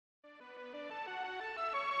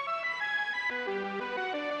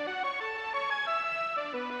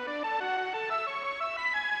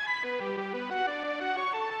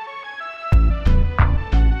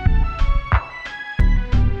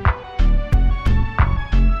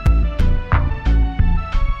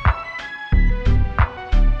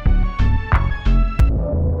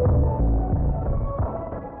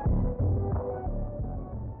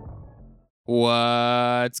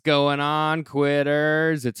What's going on,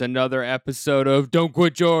 quitters? It's another episode of Don't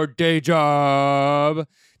Quit Your Day Job.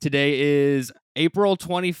 Today is April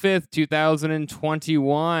 25th,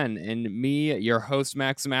 2021, and me, your host,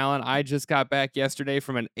 Maxim Allen, I just got back yesterday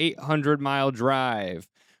from an 800-mile drive.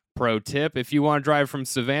 Pro tip, if you want to drive from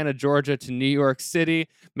Savannah, Georgia to New York City,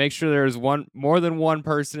 make sure there's more than one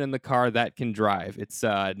person in the car that can drive. It's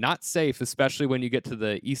not safe, especially when you get to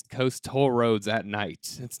the East Coast toll roads at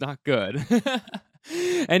night. It's not good.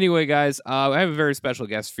 Anyway, guys, I have a very special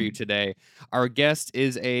guest for you today. Our guest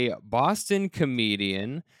is a Boston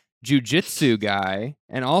comedian, jiu-jitsu guy,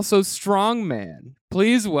 and also strongman.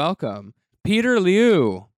 Please welcome Peter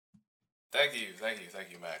Liu. Thank you,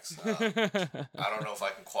 Max. I don't know if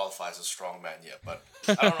I can qualify as a strongman yet, but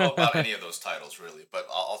I don't know about any of those titles really. But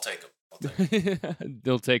I'll take them.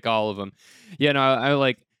 They'll take all of them. Yeah, no, I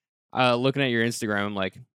like looking at your Instagram. I'm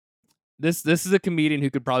like, this is a comedian who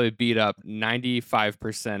could probably beat up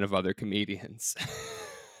 95% of other comedians.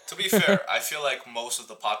 To be fair, I feel like most of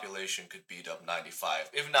the population could beat up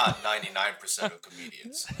 95, if not 99% of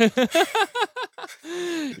comedians.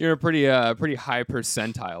 You're a pretty high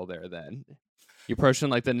percentile there. Then you're pushing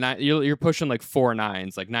like you're pushing like 4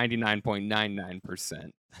 nines, like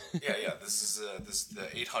 99.99%. Yeah. This is the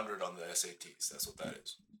 800 on the SATs. That's what that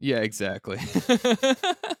is. Yeah, exactly.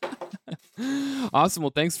 Awesome.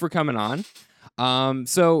 Well, thanks for coming on.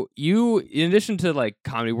 So you, in addition to like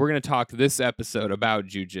comedy, we're going to talk this episode about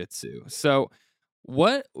jiu-jitsu. So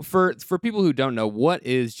what, for people who don't know, what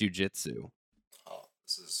is jiu-jitsu? Oh,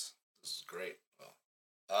 this is great.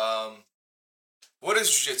 What is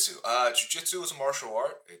jiu-jitsu? Jiu-jitsu is a martial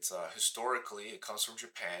art. It's historically, it comes from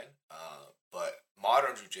Japan, but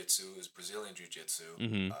modern jiu-jitsu is Brazilian jiu-jitsu,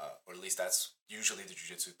 or at least that's usually the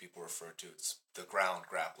jiu-jitsu people refer to. It's the ground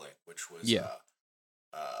grappling, which was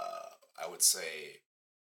I would say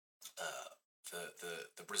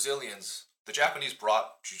the Brazilians, the Japanese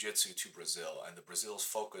brought jiu-jitsu to Brazil, and the Brazils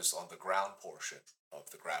focused on the ground portion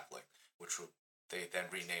of the grappling, which they then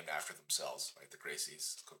renamed after themselves, right? The Gracie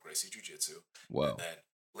Jiu-Jitsu. Whoa. And then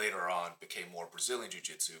later on became more Brazilian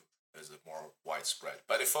Jiu-Jitsu as a more widespread.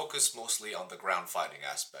 But it focused mostly on the ground fighting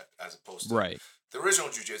aspect as opposed to the original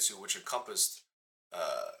Jiu-Jitsu, which encompassed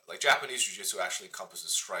like Japanese Jiu-Jitsu actually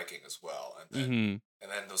encompasses striking as well. And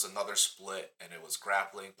then there was another split, and it was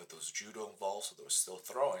grappling, but there was judo involved, so there was still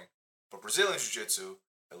throwing. But Brazilian Jiu-Jitsu,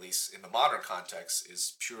 at least in the modern context,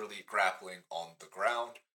 is purely grappling on the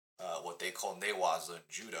ground, what they call newaza in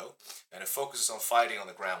judo, and it focuses on fighting on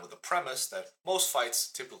the ground with the premise that most fights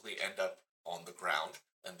typically end up on the ground,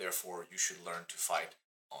 and therefore you should learn to fight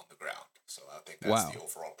on the ground. So I think that's the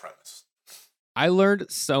overall premise. I learned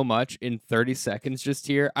so much in 30 seconds just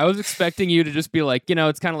here. I was expecting you to just be like,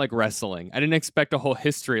 it's kind of like wrestling. I didn't expect a whole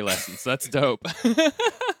history lesson, so that's dope.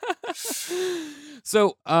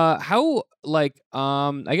 So, how, like,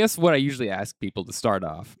 I guess what I usually ask people to start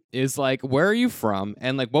off is, like, where are you from?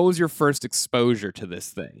 And, like, what was your first exposure to this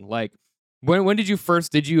thing? Like, when did you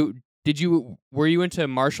first, were you into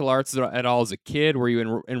martial arts at all as a kid? Were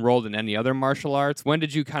you enrolled in any other martial arts? When are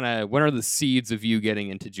the seeds of you getting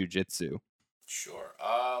into jiu-jitsu? Sure.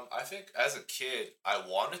 I think as a kid, I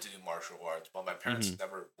wanted to do martial arts, but my parents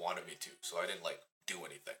never wanted me to, so I didn't, like, do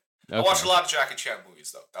anything. Okay. I watched a lot of Jackie Chan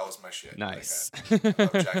movies, though. That was my shit. Nice. Like, I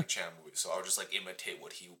love Jackie Chan movies, so I would just, like, imitate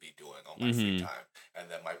what he would be doing on my free time, and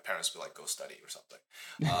then my parents would be like, go study or something.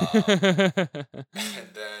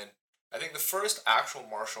 And then I think the first actual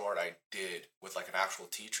martial art I did with, like, an actual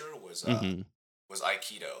teacher was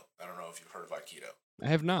Aikido. I don't know if you've heard of Aikido. I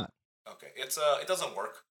have not. Okay. It doesn't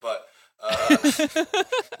work, but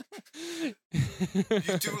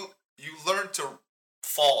you learn to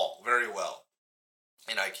fall very well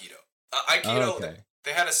in Aikido. Aikido,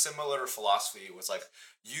 they had a similar philosophy. It was like,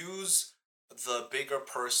 use the bigger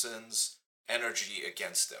person's energy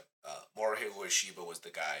against them. Morihei Ueshiba was the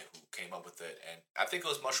guy who came up with it, and I think it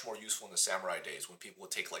was much more useful in the samurai days when people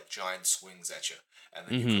would take like giant swings at you, and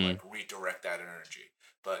then you could like redirect that energy.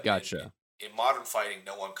 But gotcha. In modern fighting,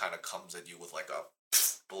 no one kind of comes at you with like a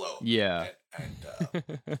blow. Yeah. And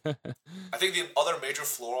I think the other major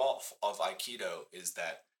flaw of Aikido is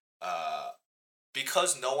that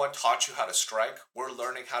because no one taught you how to strike, we're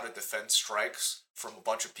learning how to defend strikes from a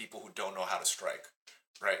bunch of people who don't know how to strike,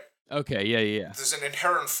 right? Okay, yeah. There's an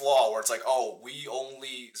inherent flaw where it's like, oh, we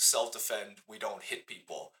only self-defend, we don't hit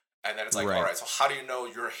people. And then it's like, all right, so how do you know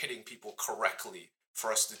you're hitting people correctly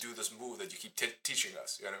for us to do this move that you keep teaching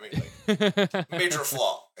us? You know what I mean? Like, major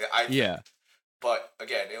flaw. Yeah. But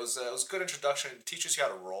again, it was a good introduction. It teaches you how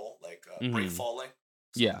to roll, like break falling.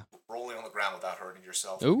 So rolling on the ground without hurting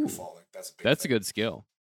yourself. Ooh, falling. That's a good skill.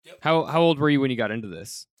 Yep. How old were you when you got into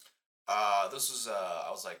this? This was I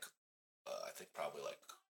was like I think probably like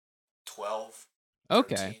 12,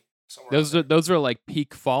 Okay. 13, those are like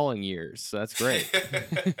peak falling years. So that's great. Peak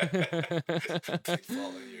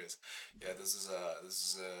falling years. Yeah, this is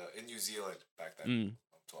in New Zealand back then.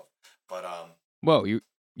 I'm 12. But Whoa,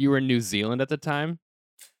 you were in New Zealand at the time?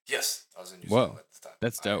 Yes, I was in New Zealand at the time.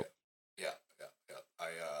 That's dope.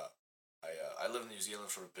 I lived in New Zealand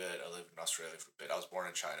for a bit. I lived in Australia for a bit. I was born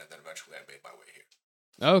in China, and then eventually I made my way here.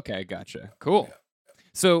 Okay, gotcha. Cool. Yeah.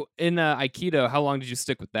 So in Aikido, how long did you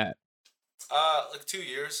stick with that? Like 2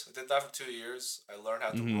 years. I did that for 2 years. I learned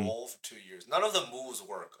how to roll for 2 years. None of the moves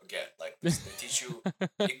work. Again, like they teach you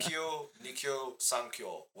Ikkyo, Nikkyo,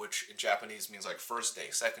 Sankyo, which in Japanese means like first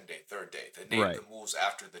day, second day, third day. They name the moves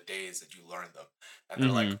after the days that you learn them, and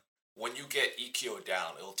they're like, when you get Ikkyo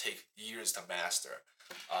down, it'll take years to master.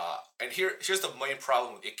 And here's the main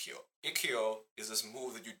problem with Ikkyo. Ikkyo is this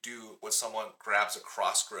move that you do when someone grabs a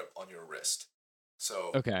cross grip on your wrist.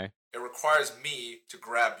 So it requires me to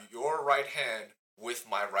grab your right hand with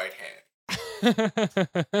my right hand.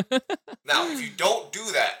 Now, if you don't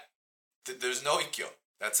do that, there's no Ikkyo.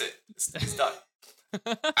 That's it. It's done.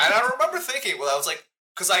 And I remember thinking, well, I was like,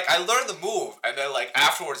 because like I learned the move, and then like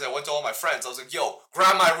afterwards I went to all my friends. I was like, "Yo,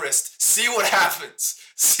 grab my wrist. See what happens.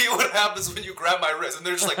 See what happens when you grab my wrist." And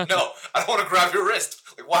they're just like, "No, I don't want to grab your wrist.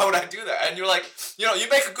 Like, why would I do that?" And you're like, you know, you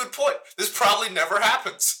make a good point. This probably never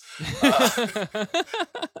happens. And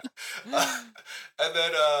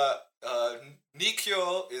then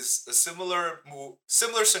Nikkyo is a similar move,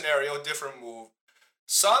 similar scenario, different move.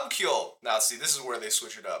 Sankyo. Now, see, this is where they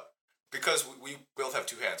switch it up. Because we both have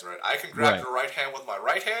two hands, right? I can grab your right hand with my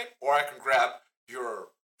right hand, or I can grab your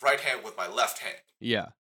right hand with my left hand. Yeah.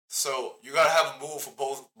 So you gotta have a move for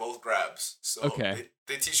both grabs. So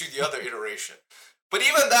they teach you the other iteration. But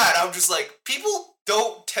even that, I'm just like, people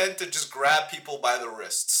don't tend to just grab people by the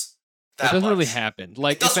wrists. It doesn't really happen.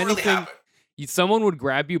 Like, if anything, someone would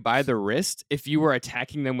grab you by the wrist if you were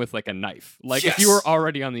attacking them with like a knife. Like if you were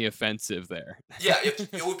already on the offensive there. Yeah,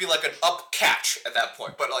 it would be like an up catch at that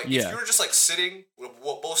point. But like if you were just like sitting,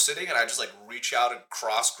 both sitting, and I just like reach out and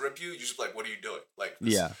cross grip you, you're just like, what are you doing? Like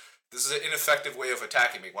this is an ineffective way of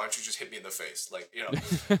attacking me. Why don't you just hit me in the face? Like, you know.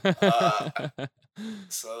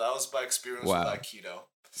 So that was my experience with Aikido.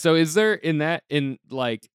 So is there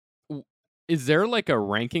is there like a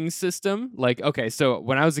ranking system? Like, okay, so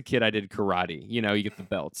when I was a kid, I did karate. You know, you get the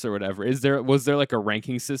belts or whatever. Was there like a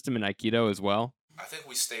ranking system in Aikido as well? I think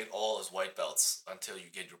we stayed all as white belts until you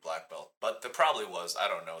get your black belt. But there probably was. I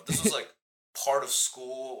don't know. This was like part of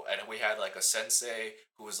school, and we had like a sensei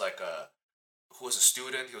who was a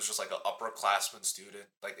student. He was just like an upperclassman student.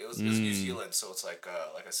 Like it was New Zealand, so it's like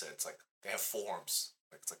I said, it's like they have forms.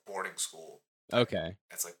 Like it's like boarding school. Okay.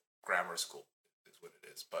 It's like grammar school. What it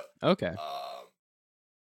is, but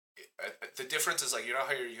the difference is like, you know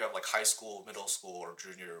how you have like high school, middle school, or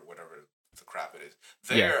junior, or whatever the crap it is.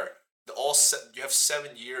 There, you have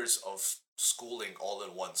 7 years of schooling all in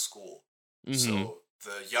one school. So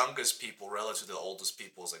the youngest people relative to the oldest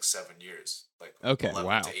people is like 7 years, like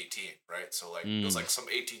 11 to 18, right? So like it was like some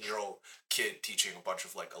 18-year-old kid teaching a bunch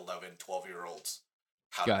of like 11, 12-year-olds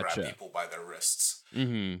how to grab people by their wrists.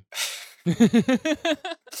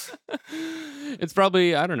 It's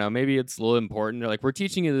probably, I don't know, maybe it's a little important. They're like, we're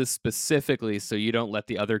teaching you this specifically so you don't let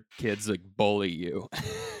the other kids like bully you.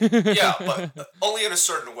 Yeah, but only in a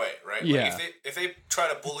certain way, right? Yeah. Like if they try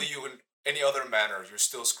to bully you in any other manner, you're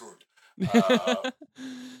still screwed.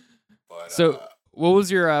 So what was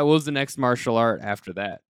the next martial art after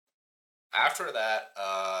that? After that,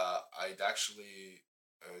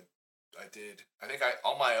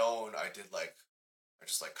 on my own, I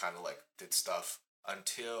just like kind of like did stuff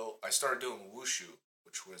until I started doing wushu,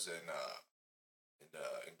 which was in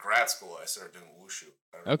grad school. I started doing wushu.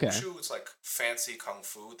 Wushu is like fancy kung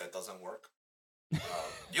fu that doesn't work.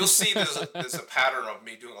 You'll see there's a pattern of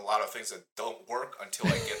me doing a lot of things that don't work until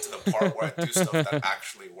I get to the part where I do stuff that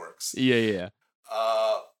actually works. Yeah.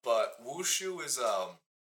 But wushu is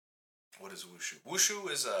what is wushu?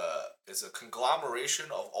 Wushu is a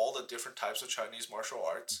conglomeration of all the different types of Chinese martial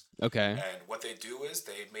arts. Okay. And what they do is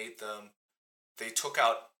they took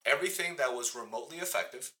out everything that was remotely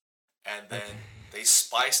effective, and then they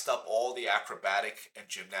spiced up all the acrobatic and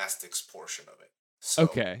gymnastics portion of it. So,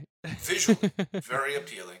 visually, very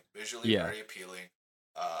appealing. Very appealing.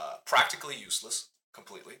 Practically useless,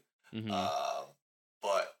 completely.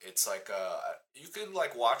 But it's like you can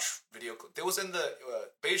like watch video. There was in the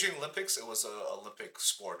Beijing Olympics. It was a Olympic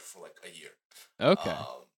sport for like a year. Okay.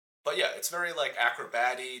 But yeah, it's very like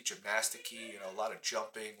acrobatic, gymnastic-y, you know, a lot of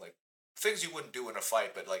jumping, like things you wouldn't do in a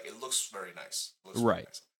fight, but like it looks very nice. Very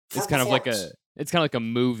nice. it's kind of like a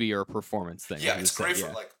movie or a performance thing. Yeah, it's great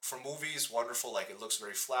for movies. Wonderful. Like, it looks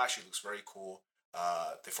very flashy. It looks very cool.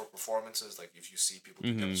 For performances, like if you see people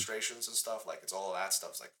do demonstrations and stuff, like it's all of that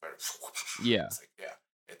stuff. It's like very, yeah. It's like, yeah.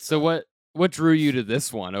 It's so what drew you to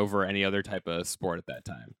this one over any other type of sport at that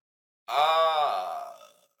time?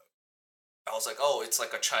 I was like, oh, it's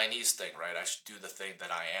like a Chinese thing, right? I should do the thing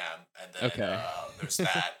that I am, and then there's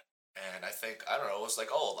that, and I think I don't know. It was like,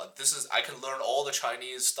 oh, I can learn all the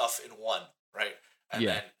Chinese stuff in one, right? And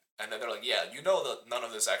then they're like, yeah, that none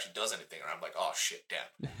of this actually does anything, and I'm like, oh shit,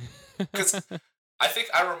 damn, because I think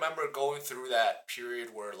I remember going through that period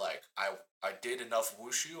where like I did enough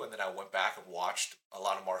wushu, and then I went back and watched a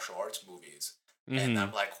lot of martial arts movies, and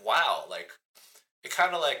I'm like, wow, like. It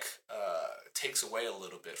kind of like takes away a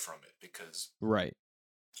little bit from it because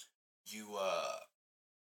you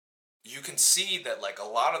can see that like a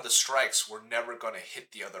lot of the strikes were never going to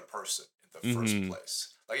hit the other person in the first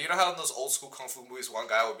place. Like, you know how in those old school kung fu movies, one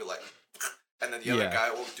guy would be like, and then the other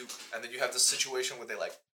guy will do, and then you have this situation where they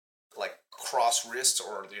like cross wrists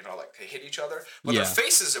or like they hit each other, but their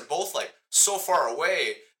faces are both like so far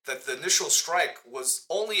away that the initial strike was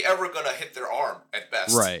only ever going to hit their arm at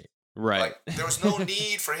best. Right. Like, there was no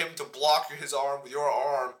need for him to block his arm with your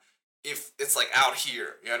arm if it's like out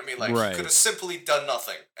here. You know what I mean? Like, he could have simply done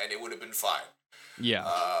nothing and it would have been fine. Yeah.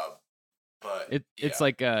 But it's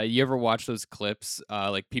like you ever watch those clips?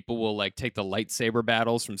 Like people will like take the lightsaber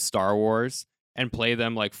battles from Star Wars and play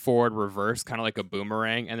them like forward, reverse, kind of like a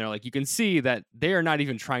boomerang, and they're like, you can see that they are not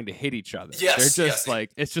even trying to hit each other. Yes, they're just like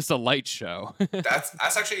it's just a light show. that's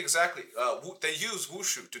actually exactly. They use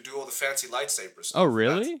wushu to do all the fancy lightsabers stuff. Oh,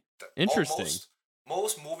 really? Interesting.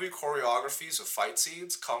 Most movie choreographies of fight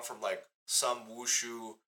scenes come from like some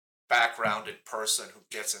wushu backgrounded person who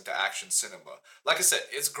gets into action cinema. Like I said,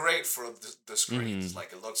 it's great for the screens.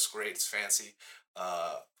 Like, it looks great, it's fancy,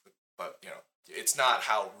 but it's not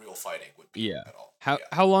how real fighting would be at all.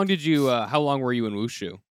 How long did you? How long were you in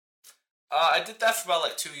wushu? I did that for about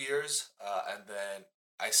like 2 years, and then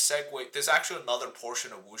I segued. There's actually another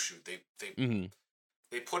portion of wushu.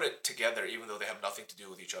 They put it together, even though they have nothing to do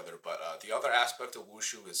with each other. But the other aspect of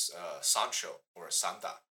wushu is sansho or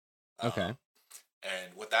sanda. Okay.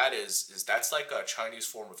 And what that is that's like a Chinese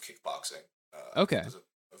form of kickboxing. Okay. It was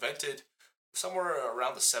invented somewhere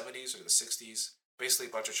around the 70s or the 60s. Basically,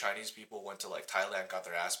 a bunch of Chinese people went to like Thailand, got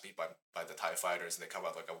their ass beat by the Thai fighters, and they come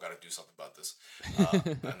out like, I've got to do something about this.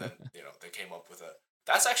 And then they came up with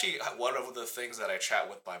That's actually one of the things that I chat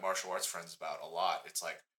with my martial arts friends about a lot. It's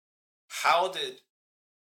like,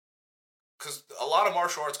 because a lot of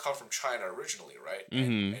martial arts come from China originally, right?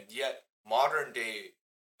 And yet modern day,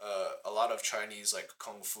 a lot of Chinese like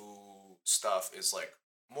kung fu stuff is like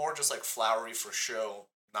more just like flowery for show,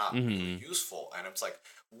 not really useful. And it's like,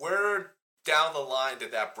 where down the line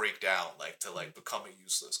did that break down, like to like becoming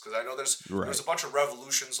useless? Because I know there's a bunch of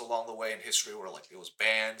revolutions along the way in history where like it was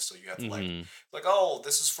banned, so you had to like oh,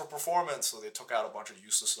 this is for performance, so they took out a bunch of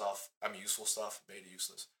useful stuff, made it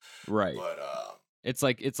useless. Right. But it's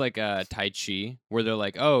like Tai Chi, where they're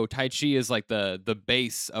like, oh, Tai Chi is like the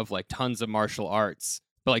base of like tons of martial arts.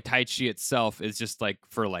 But like Tai Chi itself is just like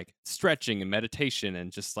for like stretching and meditation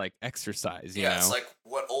and just like exercise, you know? It's like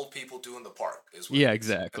what old people do in the park.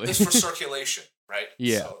 Exactly. It's for circulation, right?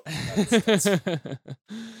 Yeah. So that's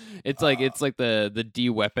it's like the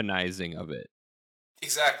de-weaponizing of it.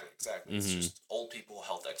 Exactly. It's just old people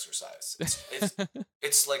health exercise.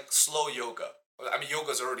 It's like slow yoga. I mean,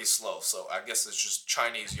 yoga's already slow, so I guess it's just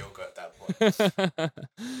Chinese yoga at that point.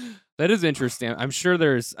 That is interesting. I'm sure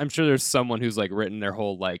there's someone who's like written their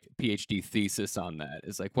whole like PhD thesis on that.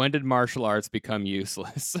 It's like, when did martial arts become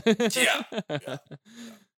useless? Yeah.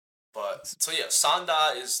 But so yeah,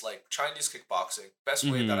 Sanda is like Chinese kickboxing. Best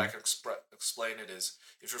way that I can explain it is,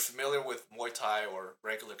 if you're familiar with Muay Thai or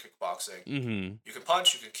regular kickboxing, you can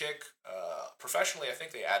punch, you can kick. Professionally, I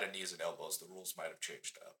think they added knees and elbows. The rules might have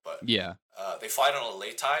changed, but they fight on a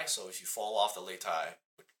lei tai. So if you fall off the lei tai,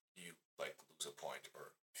 you like lose a point,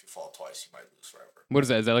 or if you fall twice, you might lose forever. What is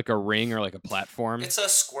that? Is that like a ring or like a platform? It's a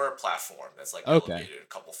square platform that's like elevated a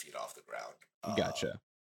couple feet off the ground. Gotcha.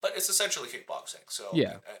 But it's essentially kickboxing. So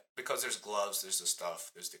because there's gloves, there's the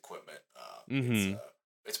stuff, there's the equipment.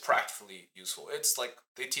 It's practically useful. It's like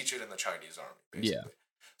they teach it in the Chinese army, basically. Yeah.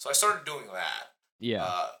 So I started doing that. Yeah.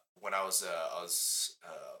 When I was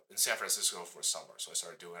in San Francisco for summer, so I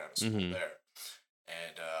started doing it at a school there,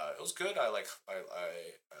 and it was good. I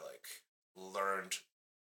learned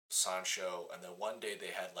Sancho, and then one day they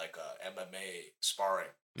had like a MMA sparring,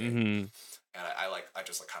 and I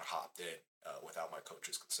just kind of hopped in without my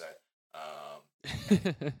coach's consent.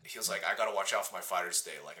 He was like, I gotta watch out for my fighters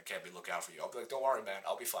today. Like, I can't be looking out for you. I'll be like, don't worry, man.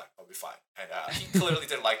 I'll be fine. I'll be fine. And he clearly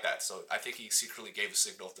didn't like that. So I think he secretly gave a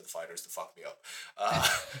signal to the fighters to fuck me up.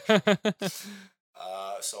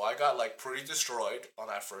 So I got like pretty destroyed on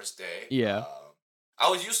that first day. Yeah. I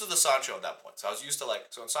was used to the Sancho at that point. So I was used to like,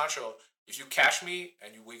 so in Sancho, if you catch me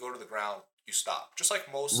and we go to the ground, you stop. Just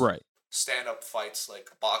like most stand-up fights, like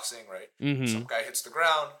boxing, right? Mm-hmm. Some guy hits the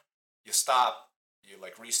ground, you stop, you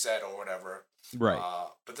like reset or whatever. Right.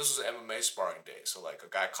 But this was an MMA sparring day. So like a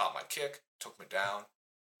guy caught my kick, took me down.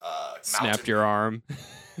 Snapped your arm.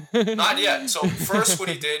 Not yet. So first what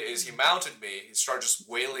he did is he mounted me. He started just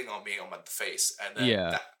wailing on me on my face. And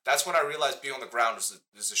then that's when I realized being on the ground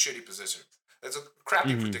is a shitty position. It's a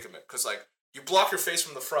crappy predicament. Because like you block your face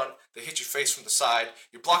from the front, they hit your face from the side.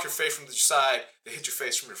 You block your face from the side, they hit your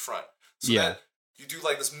face from your front. So then you do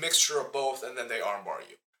like this mixture of both and then they armbar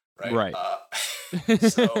you. Right.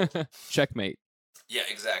 So checkmate. Yeah,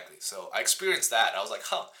 exactly. So I experienced that. I was like,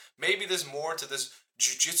 maybe there's more to this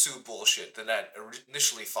jiu-jitsu bullshit than I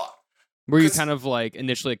initially thought. Were you kind of like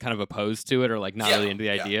initially kind of opposed to it or like not really into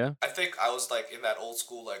the idea? I think I was like in that old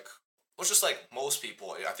school, like, well, just like most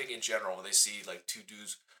people, I think in general, when they see like two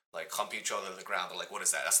dudes like humping each other on the ground, they're like, what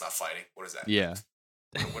is that? That's not fighting. What is that? Yeah.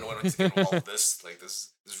 When do I get all of this? Like,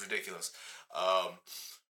 this is ridiculous.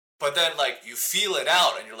 But then, like, you feel it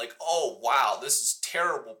out, and you're like, oh, wow, this is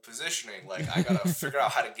terrible positioning. Like, I gotta figure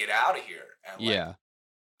out how to get out of here. And, like,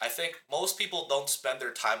 I think most people don't spend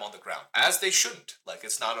their time on the ground, as they shouldn't. Like,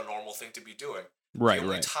 it's not a normal thing to be doing. Right, the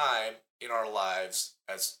only time in our lives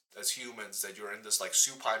as humans that you're in this, like,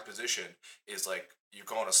 supine position is, like, you're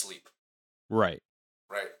going to sleep. Right.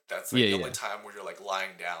 Right? That's, like, the only time where you're, like,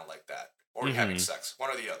 lying down like that. Or you're having sex. One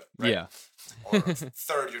or the other, right? Yeah. Or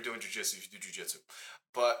third, you're doing jiu-jitsu if you do jiu-jitsu.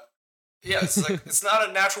 But, yeah, it's like, it's not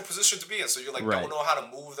a natural position to be in. So you're like, don't know how to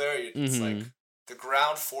move there. It's like, the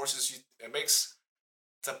ground forces you, it's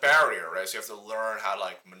a barrier, right? So you have to learn how to,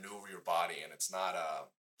 like, maneuver your body, and it's not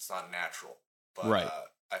natural. But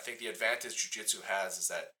I think the advantage jiu-jitsu has is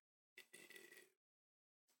that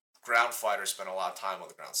ground fighters spend a lot of time on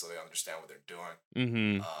the ground, so they understand what they're doing.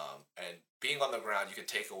 And being on the ground, you can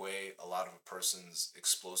take away a lot of a person's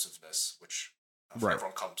explosiveness, which for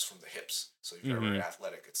everyone comes from the hips. So if you're very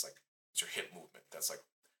athletic, it's like it's your hip movement. That's like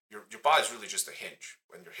your body's really just a hinge,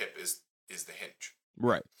 when your hip is the hinge.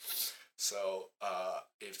 Right. So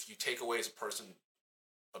if you take away a person's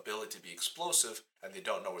ability to be explosive and they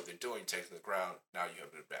don't know what they're doing, take to the ground, now you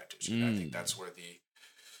have an advantage. And I think that's where the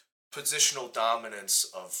positional dominance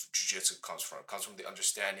of jiu-jitsu comes from. It comes from the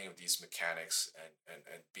understanding of these mechanics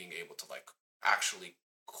and being able to like actually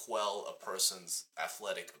quell a person's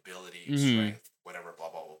athletic ability, strength, whatever, blah,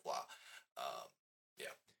 blah, blah, blah.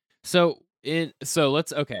 So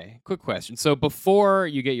let's quick question. So before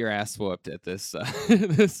you get your ass whooped at this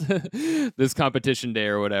this competition day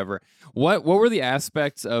or whatever, what were the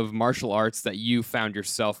aspects of martial arts that you found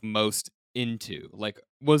yourself most into? Like,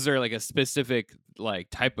 was there like a specific like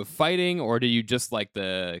type of fighting, or do you just like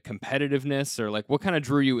the competitiveness, or like what kind of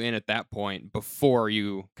drew you in at that point before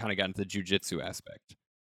you kind of got into the jiu-jitsu aspect?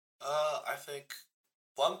 I think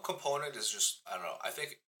one component is just, I don't know, I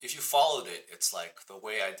think if you followed it, it's like the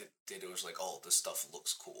way I did it was like, oh, this stuff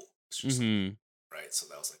looks cool. It's just like, right? So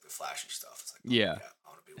that was like the flashy stuff. It's like, yeah, I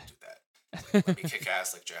want to be able to do that. Like, let me kick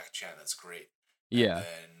ass like Jackie Chan. That's great. Yeah. And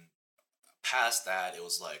then past that, it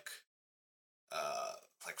was like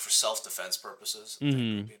for self-defense purposes, I think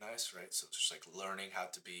it would be nice, right? So it's just like learning how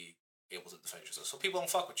to be able to defend yourself, so people don't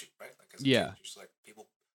fuck with you, right? Like as a kid, you're just like people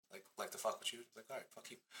like to fuck with you. It's like, all right, fuck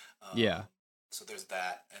you. So there's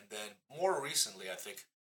that, and then more recently, I think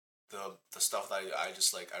the stuff that I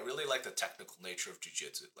just like, I really like the technical nature of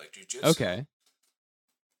jiu-jitsu. Like jiu-jitsu. Okay.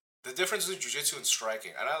 The difference between jiu-jitsu and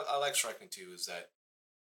striking, and I like striking too, is that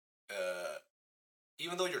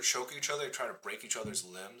even though you're choking each other, you're trying to break each other's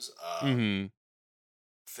limbs.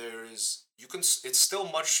 It's still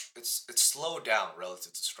it's slowed down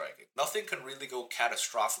relative to striking. Nothing can really go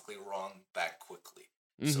catastrophically wrong that quickly.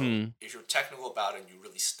 So if you're technical about it and you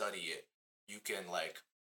really study it, you can like.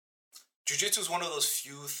 Jiu-jitsu is one of those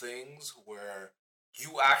few things where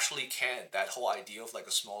you actually can. That whole idea of like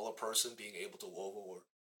a smaller person being able to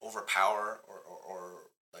overpower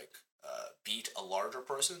or like beat a larger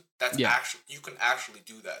person. That's actually, you can actually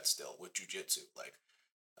do that still with jiu-jitsu. Like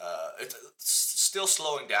it's still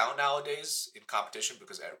slowing down nowadays in competition,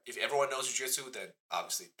 because if everyone knows jiu-jitsu, then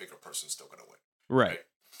obviously bigger person's still gonna win. Right?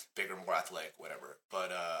 Bigger, more athletic, whatever.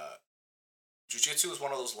 But jiu-jitsu is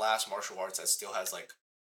one of those last martial arts that still has like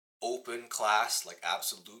open class, like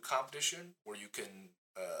absolute competition, where you can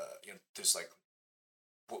there's like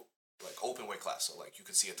like open weight class, so like you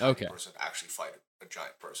can see a tiny person actually fight a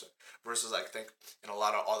giant person. Versus I think in a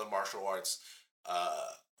lot of other martial arts,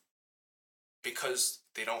 because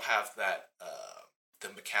they don't have that the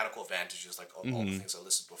mechanical advantages, like all the things I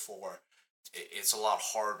listed before, it's a lot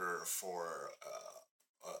harder for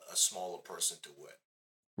a smaller person to win.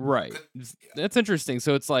 Right. That's interesting.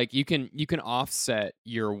 So it's like you can offset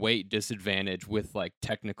your weight disadvantage with like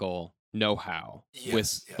technical know-how,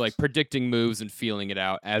 with like predicting moves and feeling it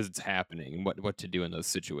out as it's happening and what to do in those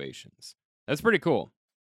situations. That's pretty cool.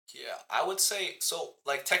 Yeah, I would say so.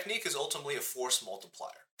 Like technique is ultimately a force multiplier.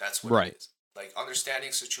 That's what it is. Like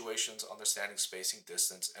understanding situations, understanding spacing,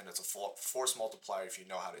 distance, and it's a force multiplier if you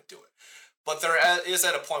know how to do it. But there is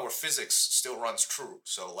at a point where physics still runs true.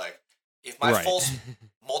 So like if my force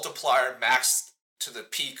multiplier maxed to the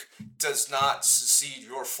peak does not succeed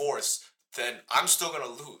your force, then I'm still gonna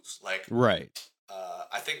lose. Like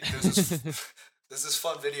I think there's this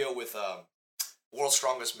fun video with World's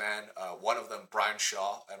Strongest Man. One of them, Brian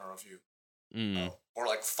Shaw. I don't know if you or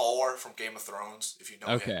like Thor from Game of Thrones, if you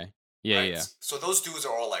know him. Yeah. So those dudes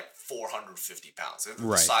are all like 450 pounds. They're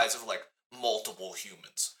the size of like multiple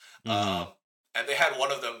humans. And they had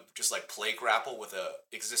one of them just like play grapple with a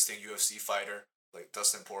existing UFC fighter, like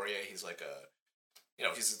Dustin Poirier. He's like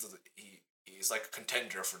he's like a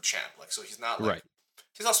contender for champ. Like, so he's not like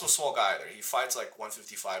he's not some small guy either. He fights like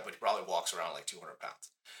 155, but he probably walks around like 200 pounds.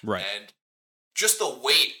 And just the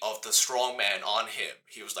weight of the strong man on him,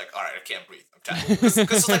 he was like, all right, I can't breathe. I'm tackling. Because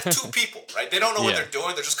it's like two people, right? They don't know what they're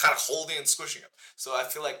doing. They're just kind of holding and squishing him. So I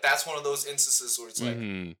feel like that's one of those instances where it's like,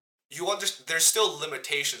 you understand, there's still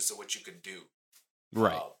limitations to what you can do.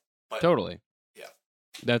 Right. But, totally. Yeah.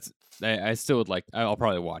 That's, I still would like, I'll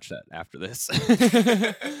probably watch that after this.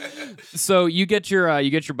 So you get your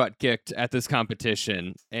butt kicked at this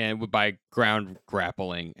competition and by ground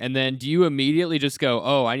grappling. And then do you immediately just go,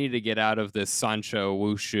 oh, I need to get out of this Sancho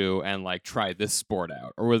Wushu and like try this sport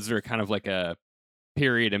out? Or was there kind of like a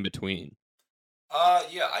period in between?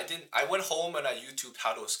 Yeah, I went home and I YouTubed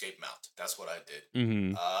how to escape mount. That's what I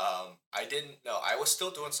did. I didn't know. I was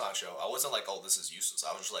still doing Sancho. I wasn't like, oh, this is useless.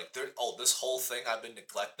 I was just like, this whole thing I've been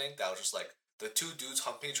neglecting. That was just like the two dudes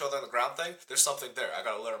humping each other on the ground thing. There's something there. I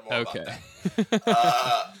gotta learn more about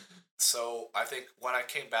that. So I think when I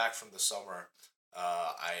came back from the summer,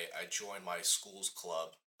 I joined my school's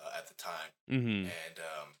club at the time, and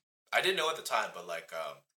I didn't know at the time, but like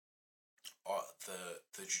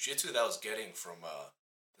the jiu-jitsu that I was getting from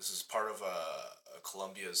this is part of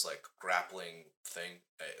Colombia's like grappling thing.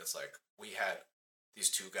 It's like we had these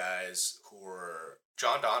two guys who were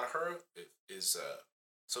John Danaher is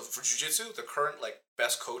so for jiu-jitsu the current like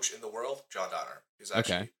best coach in the world, John Danaher. He's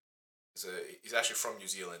actually he's actually from New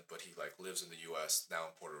Zealand, but he like lives in the U.S. now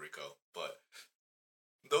in Puerto Rico. But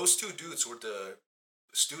those two dudes were the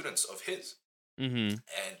students of his, and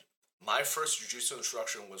my first jiu-jitsu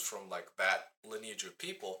instruction was from like that lineage of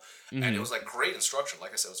people, and it was like great instruction.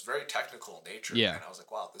 Like I said, it was very technical in nature, and I was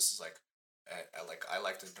like, wow, this is like, I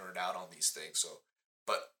like to nerd out on these things. So,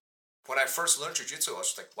 but when I first learned jiu-jitsu, I was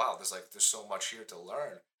just like, wow, there's so much here to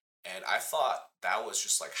learn, and I thought that was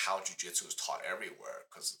just like how jiu-jitsu is taught everywhere,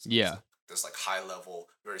 because this like high level,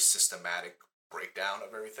 very systematic breakdown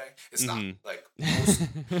of everything. It's not like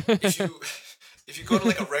if you go to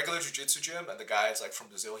like a regular jiu-jitsu gym and the guy's like from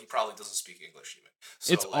Brazil, he probably doesn't speak English even.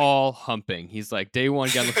 So, it's like, all humping. He's like, day one,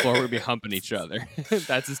 get on the floor, we'll be humping each other.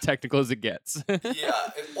 That's as technical as it gets.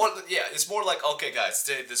 It's more like, okay, guys,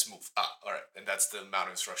 today this move. All right, and that's the amount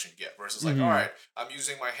of instruction you get. Versus like, all right, I'm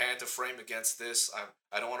using my hand to frame against this.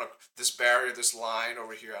 I don't want to this barrier, this line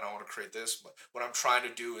over here. I don't want to create this. But what I'm trying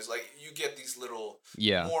to do is like you get these little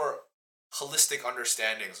more holistic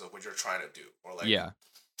understandings of what you're trying to do, or like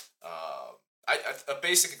a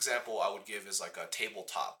basic example I would give is like a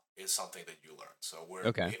tabletop is something that you learn. So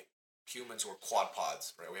humans were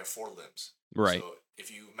quadpods, right? We have 4 limbs, right? So if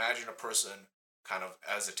you imagine a person kind of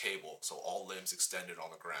as a table, so all limbs extended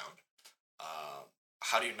on the ground,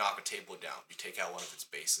 how do you knock a table down? You take out one of its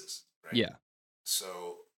bases, right? Yeah.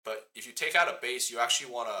 So, but if you take out a base, you actually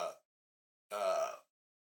want to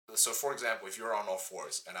so for example, if you're on all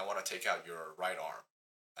fours and I want to take out your right arm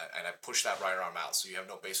and I push that right arm out so you have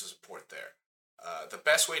no base of support there, the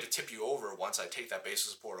best way to tip you over once I take that base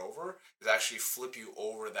of support over is actually flip you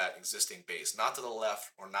over that existing base, not to the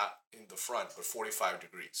left or not in the front, but 45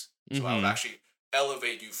 degrees. So I would actually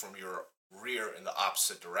elevate you from your rear in the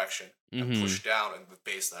opposite direction and push down in the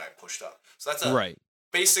base that I pushed up. So that's a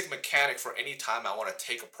basic mechanic for any time I want to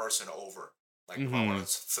take a person over. Like if I want to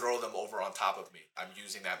throw them over on top of me, I'm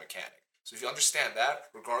using that mechanic. So if you understand that,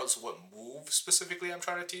 regardless of what move specifically I'm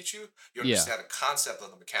trying to teach you, you understand the concept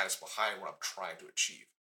of the mechanics behind what I'm trying to achieve.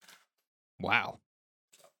 Wow.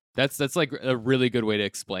 That's like a really good way to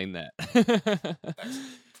explain that.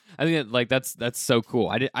 I think that that's so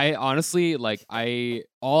cool. I honestly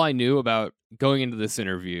all I knew about going into this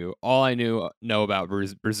interview, all I know about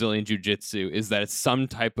Brazilian Jiu-Jitsu is that it's some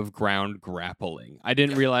type of ground grappling. I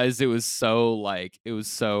didn't realize it was so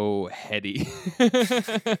heady.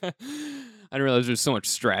 I didn't realize there's so much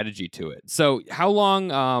strategy to it. So how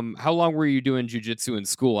long were you doing jiu-jitsu in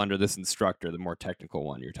school under this instructor, the more technical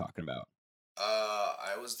one you're talking about?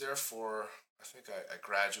 I was there for, I think I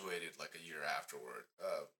graduated like a year afterward.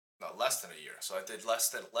 No, less than a year. So I did less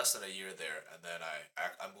than a year there, and then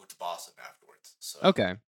I moved to Boston afterwards. So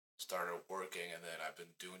okay. Started working, and then I've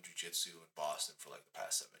been doing jiu-jitsu in Boston for like the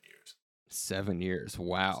past 7 years. 7 years,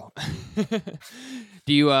 wow.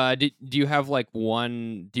 Do you have like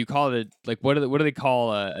one? Do you call it what do they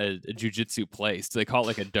call a jiu-jitsu place? Do they call it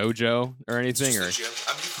like a dojo or anything, just or a gym?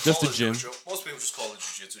 I mean, just a gym? Most people just call it a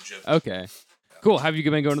jiu-jitsu gym. Okay. Cool. Have you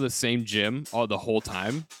been going to the same gym the whole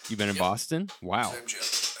time you've been in Boston? Wow. Same gym.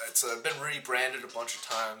 It's been rebranded a bunch of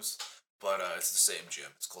times, but it's the same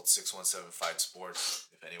gym. It's called 617 Fight Sports.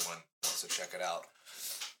 If anyone wants to check it out.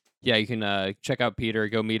 Yeah, you can check out Peter.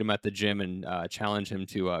 Go meet him at the gym and challenge him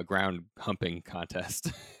to a ground humping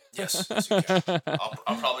contest. Yes, you can.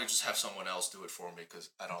 I'll probably just have someone else do it for me because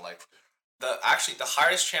I don't like the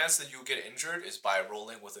highest chance that you get injured is by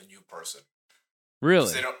rolling with a new person.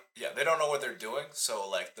 Really? They don't know what they're doing. So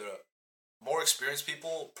like the more experienced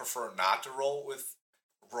people prefer not to roll with.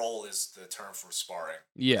 Roll is the term for sparring.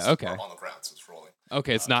 Yeah. It's okay. On the ground, so it's rolling.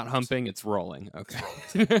 Okay, it's not humping; it's rolling. Okay.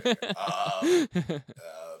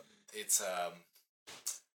 It's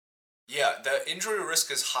the injury risk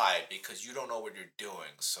is high because you don't know what you're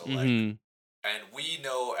doing. So like, and we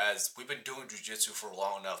know as we've been doing jiu-jitsu for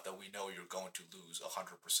long enough that we know you're going to lose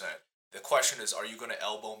 100%. The question is, are you going to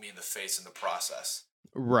elbow me in the face in the process?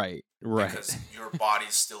 Right. Because your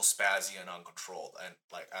body's still spazzy and uncontrolled, and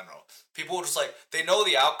like I don't know, people just like they know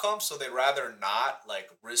the outcome, so they'd rather not like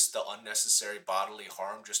risk the unnecessary bodily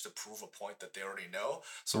harm just to prove a point that they already know.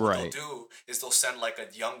 So what they'll do is they'll send like a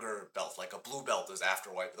younger belt, like a blue belt is after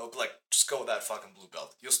white. They'll be like, just go with that fucking blue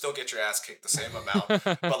belt. You'll still get your ass kicked the same amount,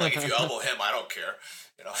 but like if you elbow him, I don't care.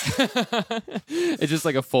 You know, it's just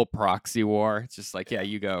like a full proxy war. It's just like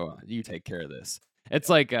you go, you take care of this. It's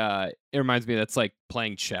like it reminds me that's like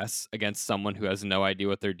playing chess against someone who has no idea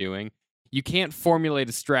what they're doing. You can't formulate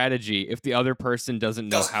a strategy if the other person doesn't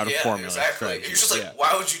know how to formulate a strategy. You're just like,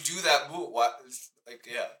 why would you do that move? Why? Like,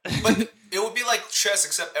 but it would be like chess,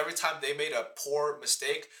 except every time they made a poor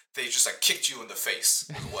mistake, they just like kicked you in the face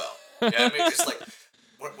as well. Yeah, I mean, it's like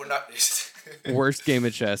we're not worst game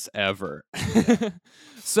of chess ever.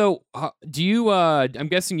 So, do you? I'm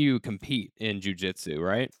guessing you compete in jiu-jitsu,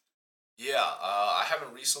 right? Yeah, I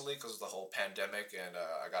haven't recently because of the whole pandemic, and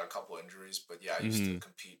I got a couple injuries. But yeah, I used to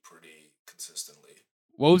compete pretty consistently.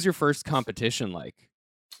 What was your first competition like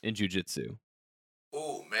in jiu-jitsu?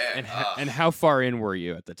 Oh man! And how far in were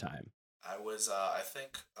you at the time? I was, I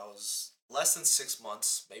think I was less than 6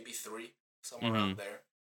 months, maybe 3, somewhere around there.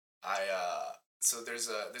 So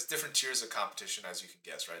there's different tiers of competition, as you can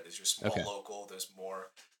guess, right? There's your small local, there's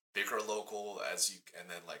more bigger local and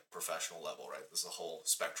then like professional level, right? There's a whole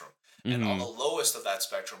spectrum. And on the lowest of that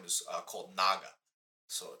spectrum is called NAGA.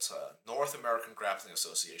 So it's North American Grappling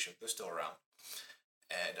Association. They're still around.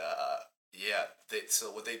 And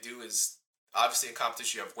so what they do is obviously in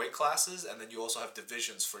competition you have weight classes and then you also have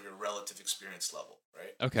divisions for your relative experience level,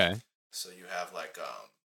 right? Okay. So you have like a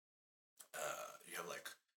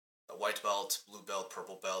white belt, blue belt,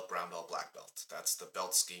 purple belt, brown belt, black belt. That's the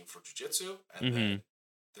belt scheme for jiu-jitsu. And then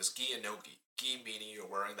there's gi and no gi. Gi meaning you're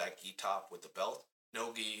wearing that gi top with the belt.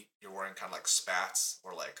 No gi, you're wearing kind of like spats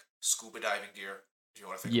or like scuba diving gear. Do you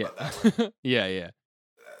want to think about that way? Yeah.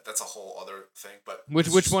 That's a whole other thing. But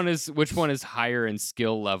which one is higher in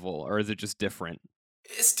skill level, or is it just different?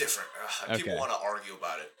 It's different. People want to argue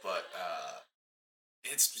about it, but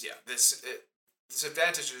there's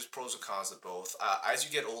advantages, pros and cons of both. As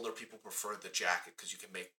you get older, people prefer the jacket because you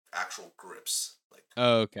can make actual grips.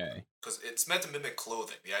 Okay. Because it's meant to mimic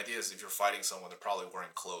clothing. The idea is if you're fighting someone, they're probably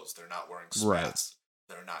wearing clothes. They're not wearing spats. Right.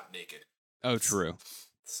 They're not naked. Oh, true.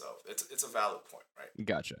 So it's a valid point, right?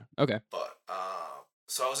 Gotcha. Okay. But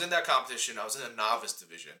so I was in that competition. I was in a novice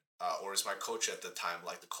division, or as my coach at the time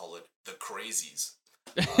liked to call it, the crazies.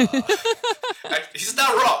 He's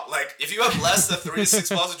not wrong. Like, if you have less than 3 to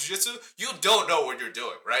 6 months of jiu-jitsu, you don't know what you're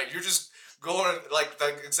doing, right? You're just going, like,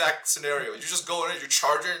 the exact scenario. You're just going in, you're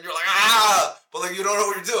charging, and you're like, but, like, you don't know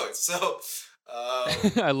what you're doing. So,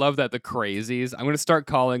 I love that, the crazies. I'm going to start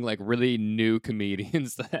calling, like, really new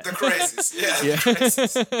comedians that. The crazies. Yeah. The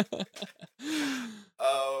crazies.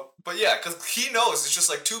 But yeah, because he knows it's just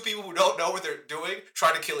like two people who don't know what they're doing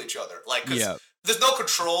trying to kill each other. Like, because there's no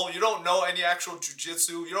control. You don't know any actual jujitsu.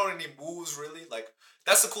 You don't know any moves, really. Like,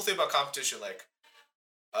 that's the cool thing about competition. Like,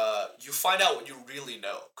 you find out what you really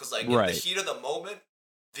know. Because, like, in the heat of the moment,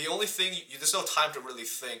 the only thing, there's no time to really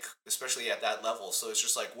think, especially at that level. So it's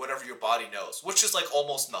just like whatever your body knows, which is like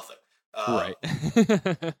almost nothing. Right.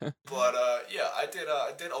 But yeah, I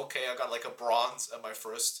did okay. I got like a bronze at my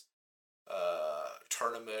first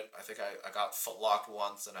tournament. I think I got locked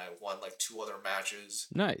once, and I won like 2 other matches.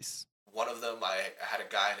 Nice. One of them, I had a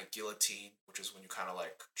guy in a guillotine, which is when you kind of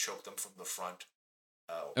like choke them from the front.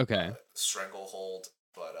 Stranglehold.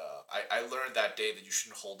 But I learned that day that you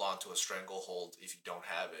shouldn't hold on to a stranglehold if you don't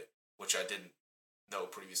have it, which I didn't know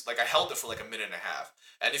previously. Like, I held it for like a minute and a half.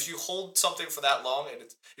 And if you hold something for that long, and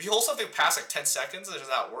if you hold something past like 10 seconds and it's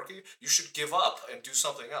not working, you should give up and do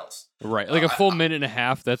something else. Right. Like a full minute and a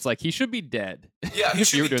half, that's like, he should be dead. Yeah, he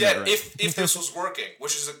should be dead right. if this was working,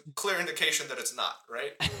 which is a clear indication that it's not,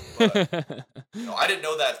 right? But, I didn't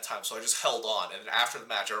know that at the time, so I just held on. And then after the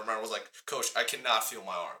match, I remember I was like, Coach, I cannot feel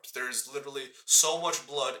my arms. There is literally so much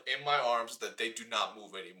blood in my arms that they do not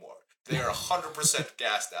move anymore. They are 100%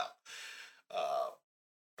 gassed out.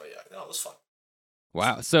 But yeah, no, it was fun.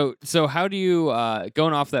 Wow. So how do you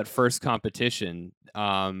going off that first competition?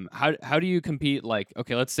 How do you compete? Like,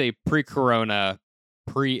 okay, let's say pre-corona,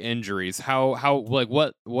 pre-injuries. How like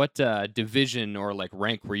what division or like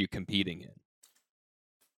rank were you competing in?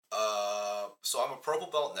 So I'm a purple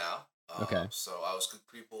belt now. Okay. So I was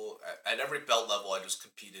people at every belt level. I just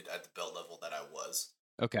competed at the belt level that I was.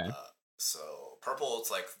 Okay. So purple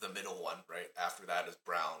is like the middle one, right? After that is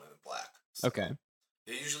brown and black. So okay.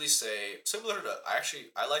 They usually say similar to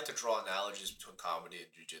I like to draw analogies between comedy and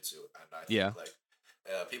jiu-jitsu, and I think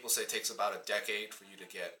like people say it takes about a decade for you to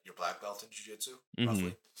get your black belt in jiu-jitsu,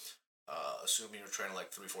 roughly. Assuming you're training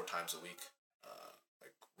like 3-4 times a week,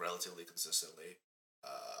 like relatively consistently,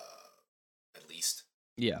 at least.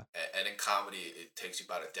 Yeah. And in comedy, it takes you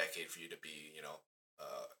about a decade for you to be,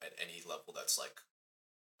 at any level that's like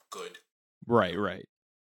good. Right.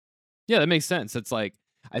 Yeah, that makes sense. It's like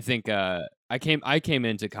I think I came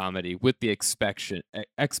into comedy with the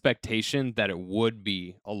expectation that it would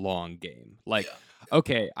be a long game. Like,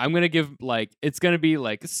 okay, I'm gonna give it's gonna be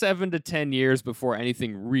like 7 to 10 years before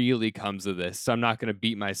anything really comes of this. So I'm not gonna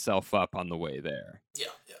beat myself up on the way there. Yeah.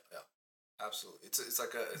 Absolutely. It's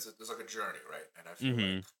like a journey, right? And I feel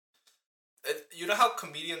like you know how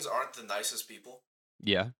comedians aren't the nicest people?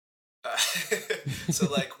 Yeah.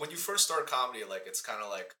 So like when you first start comedy, like it's kind of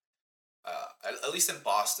like at least in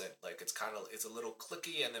Boston, like it's a little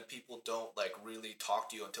cliquey, and then people don't like really talk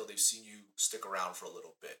to you until they've seen you stick around for a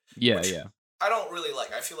little bit. Yeah. I don't really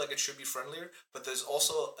like. I feel like it should be friendlier, but there's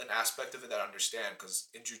also an aspect of it that I understand, because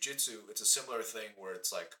in jiu-jitsu, it's a similar thing where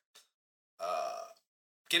it's like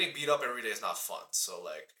getting beat up every day is not fun. So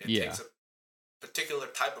like it takes a particular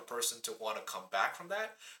type of person to want to come back from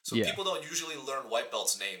that. So people don't usually learn white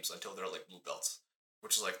belts' names until they're like blue belts,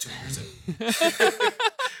 which is like 2 years in.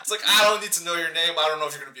 It's like, I don't need to know your name. I don't know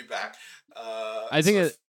if you're going to be back. I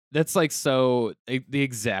think that's like the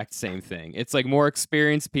exact same thing. It's like more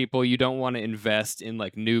experienced people. You don't want to invest in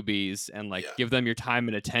like newbies and like give them your time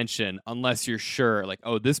and attention unless you're sure like,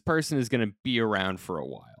 oh, this person is going to be around for a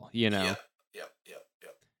while, Yep.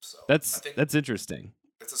 So that's interesting.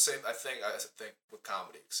 It's the same. I think with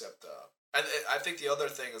comedy, except and I think the other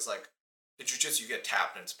thing is like in jiu-jitsu you get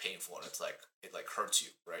tapped and it's painful and it's like it like hurts you,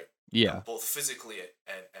 right? Yeah. Both physically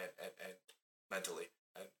and mentally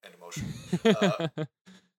and emotionally.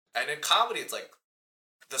 And in comedy it's like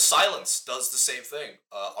the silence does the same thing,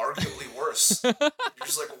 arguably worse. You're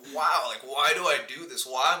just like, wow, like why do I do this?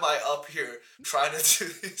 Why am I up here trying to do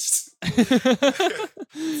this?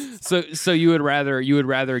 So you would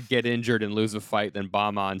rather get injured and lose a fight than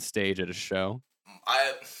bomb on stage at a show?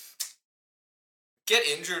 Get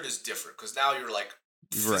injured is different because now you're like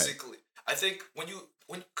physically. Right. I think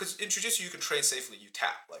because in jiu-jitsu you can train safely. You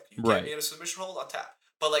tap, like you get me in a submission hold, I'll tap,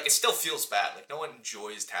 but like it still feels bad. Like no one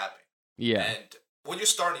enjoys tapping. Yeah. And when you're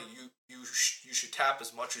starting, you should tap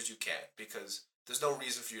as much as you can because there's no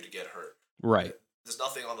reason for you to get hurt. Right. There's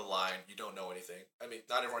nothing on the line. You don't know anything. I mean,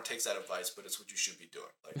 not everyone takes that advice, but it's what you should be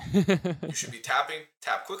doing. Like you should be tapping,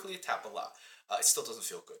 tap quickly, tap a lot. It still doesn't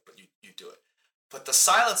feel good, but you do it. But the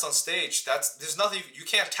silence on stage, there's nothing, you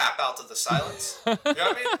can't tap out to the silence. You know what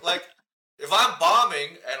I mean? Like if I'm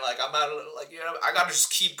bombing and like I'm I gotta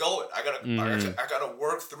just keep going. I gotta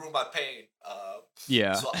work through my pain.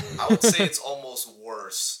 So I would say it's almost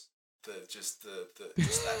worse. Just that.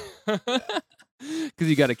 Yeah. Because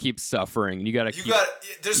you got to keep suffering. You got to have people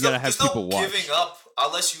watch. There's no giving up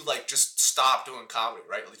unless you like just stop doing comedy,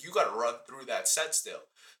 right? Like you got to run through that set still.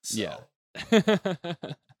 So. Yeah.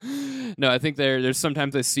 No, I think there's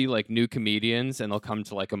sometimes I see like new comedians and they'll come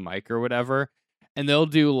to like a mic or whatever, and they'll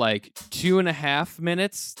do like 2.5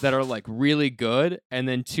 minutes that are like really good, and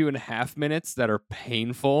then 2.5 minutes that are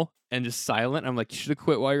painful and just silent. I'm like, you should have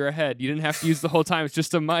quit while you're ahead. You didn't have to use the whole time. It's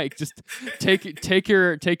just a mic. Just take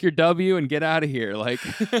your W and get out of here. Like,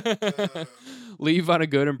 leave on a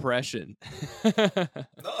good impression. No,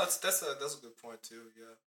 that's a good point too.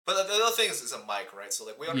 Yeah. But the other thing is a mic, right? So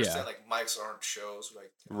like we understand like mics aren't shows,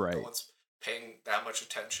 like right. No one's paying that much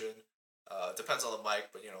attention. Depends on the mic,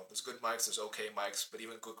 but there's good mics, there's okay mics, but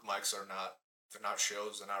even good mics they're not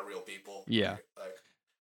shows, they're not real people. Yeah. Like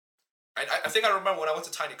I think I remember when I went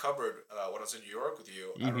to Tiny Cupboard when I was in New York with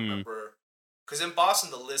you. Mm-hmm. I remember because in Boston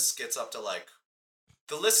the list gets up to like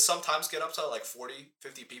the lists sometimes get up to like 40,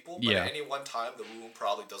 50 people, but at any one time the room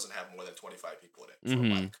probably doesn't have more than 25 people in it for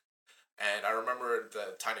a mic. And I remember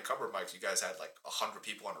the Tiny Cupboard mics, you guys had like 100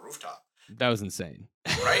 people on the rooftop. That was insane.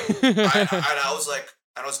 Right? I was like,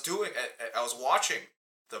 and I was watching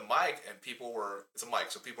the mic, and it's a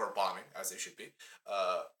mic, so people are bombing, as they should be.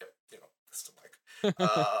 It's the mic.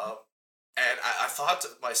 And I thought to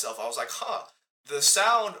myself, I was like, the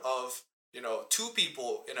sound of, 2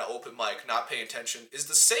 people in an open mic not paying attention is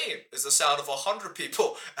the same as the sound of 100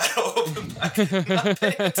 people at an open mic not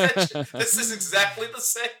paying attention. This is exactly the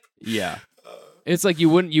same. Yeah. It's like you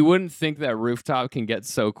wouldn't think that rooftop can get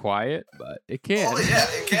so quiet, but it can. Oh yeah,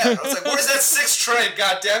 it can. I was like, "Where's that 6th train?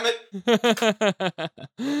 God damn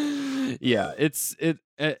it!" Yeah,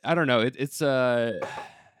 I don't know. It's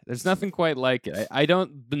there's nothing quite like it.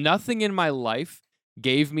 Nothing in my life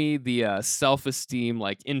gave me the self-esteem,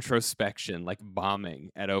 like introspection, like bombing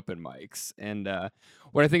at open mics. And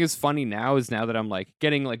what I think is funny now that I'm like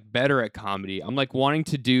getting like better at comedy, I'm like wanting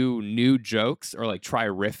to do new jokes or like try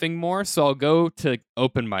riffing more. So I'll go to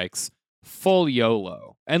open mics full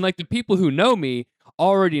YOLO. And like the people who know me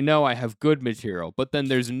already know I have good material, but then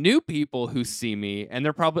there's new people who see me and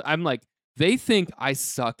I'm like, they think I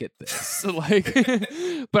suck at this. Like,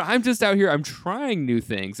 but I'm just out here, I'm trying new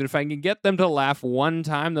things. And if I can get them to laugh one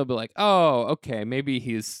time, they'll be like, oh, okay, maybe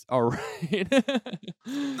he's all right.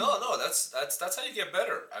 No, that's how you get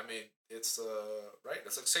better. I mean, it's right.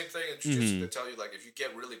 It's like the same thing in jiu-jitsu. They tell you like if you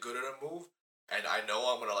get really good at a move, and I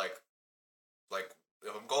know I'm gonna like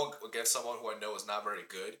if I'm going against someone who I know is not very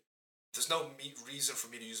good, there's no reason for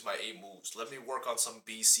me to use my A moves. Let me work on some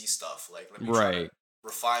BC stuff. Like let me try to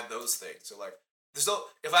refine those things. So like there's no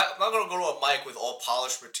I'm not gonna go to a mic with all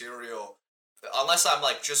polished material unless I'm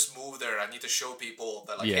like just moved there and I need to show people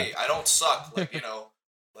that like hey, I don't suck. Like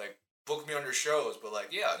like book me on your shows, but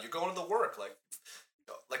like you're going to the work like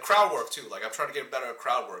crowd work too. Like I'm trying to get better at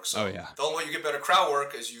crowd work. So the only way you get better at crowd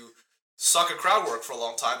work is you suck at crowd work for a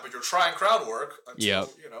long time, but you're trying crowd work until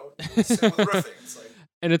same with riffing. It's like,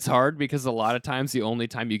 and it's hard because a lot of times the only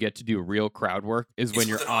time you get to do real crowd work is when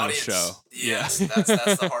you're on show. Yes, that's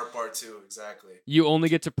the hard part too. Exactly. You only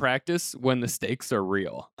get to practice when the stakes are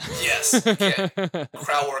real. Yes.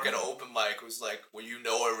 Crowd work at an open mic was like when you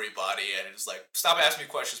know everybody and it's like, stop asking me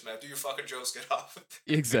questions, man. Do your fucking jokes, get off.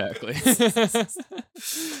 Exactly.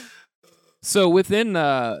 So within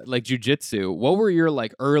like jiu-jitsu, what were your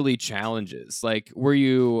like early challenges? Like were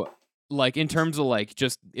you like in terms of like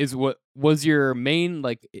what was your main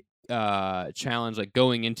like challenge like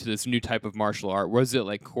going into this new type of martial art? Was it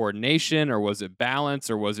like coordination or was it balance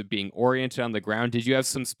or was it being oriented on the ground? Did you have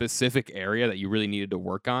some specific area that you really needed to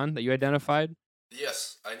work on that you identified?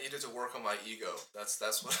 Yes, I needed to work on my ego. That's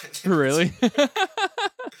what I did. Really?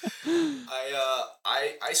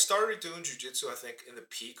 I started doing jiu-jitsu I think in the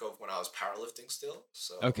peak of when I was powerlifting still.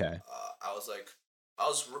 So okay. I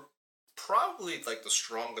was probably like the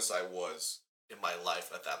strongest I was in my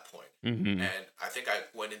life at that point. Mm-hmm. And I think I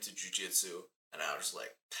went into jiu-jitsu and I was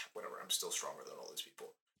like, whatever, I'm still stronger than all these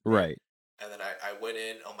people. Right. And then I went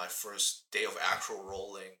in on my first day of actual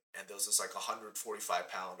rolling and there was this like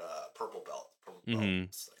 145-pound purple belt. Mm-hmm.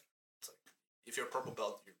 It's like if you're a purple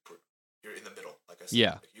belt, you're in the middle. Like I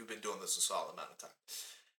said, like, you've been doing this a solid amount of time.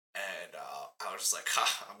 And I was just like,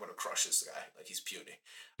 I'm going to crush this guy. Like, he's puny.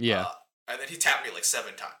 Yeah. And then he tapped me like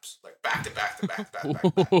 7 times. Like, back to back to back, back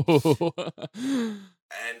to back.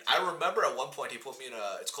 And I remember at one point he put me in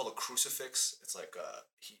it's called a crucifix. It's like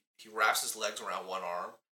he wraps his legs around one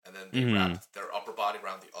arm and then they wrap their upper body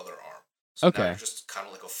around the other arm. So now you're just kind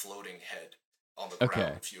of like a floating head on the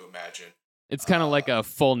ground, if you imagine. It's kind of like a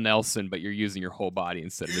full Nelson, but you're using your whole body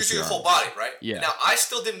instead of using your whole body, right? Yeah. Now, I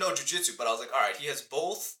still didn't know jiu-jitsu, but I was like, all right, he has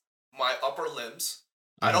both my upper limbs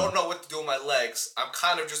I don't know what to do with my legs. I'm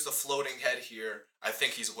kind of just a floating head here. I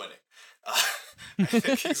think he's winning. I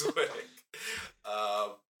think he's winning.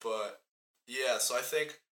 But yeah, so I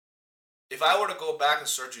think if I were to go back and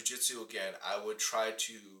start jiu-jitsu again, I would try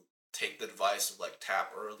to take the advice of like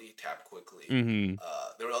tap early, tap quickly.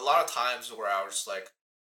 There were a lot of times where I was just like,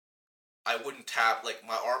 I wouldn't tap, like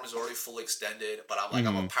my arm is already fully extended, but I'm like,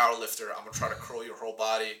 I'm a power lifter. I'm gonna try to curl your whole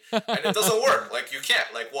body, and it doesn't work. Like you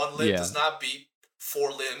can't. Like one limb does not beat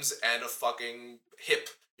 4 limbs and a fucking hip.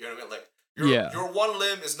 You know what I mean? Like your one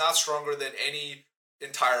limb is not stronger than any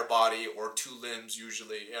entire body or 2 limbs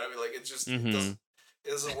usually. You know what I mean? Like it just it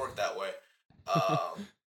doesn't work that way.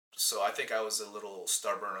 So I think I was a little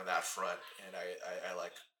stubborn on that front, and I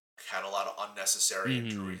like had a lot of unnecessary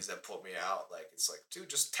injuries that put me out. Like it's like,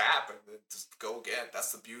 dude, just tap and then just go again.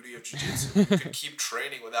 That's the beauty of jiu-jitsu. You can keep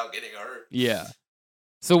training without getting hurt. Yeah.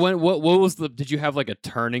 So what was did you have like a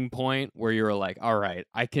turning point where you were like, all right,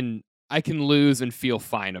 I can lose and feel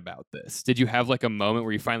fine about this? Did you have like a moment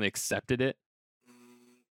where you finally accepted it?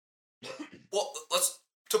 Well,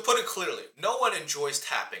 to put it clearly, no one enjoys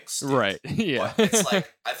tapping still. Right. Yeah. But it's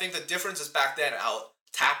like, I think the difference is back then how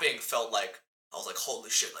tapping felt like, I was like, holy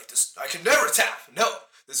shit, like this, I can never tap. No,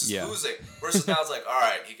 this is losing. Versus now it's like, all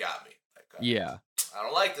right, he got me. Like, I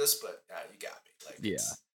don't like this, but you got me. Like,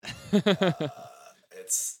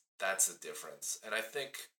 that's the difference. And I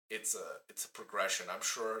think it's a progression. I'm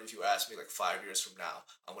sure if you ask me like 5 years from now,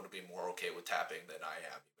 I'm going to be more okay with tapping than I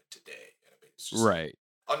am even today. You know, I mean, it's just right.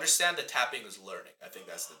 Understand that tapping is learning. I think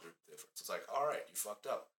that's the difference. It's like, all right, you fucked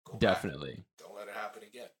up. Go Definitely. back. Don't let it happen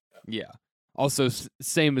again. Yeah. Also,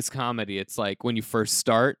 same as comedy. It's like when you first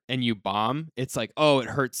start and you bomb, it's like, oh, it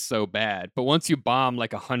hurts so bad. But once you bomb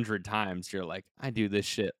like 100 times, you're like, I do this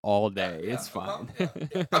shit all day. It's fine. I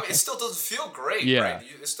mean, it still doesn't feel great, right?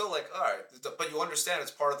 It's still like, all right, but you understand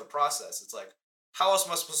it's part of the process. It's like, how else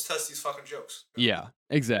am I supposed to test these fucking jokes? Yeah,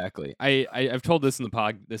 exactly. I've told this in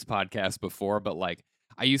this podcast before, but like,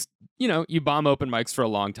 I used, you bomb open mics for a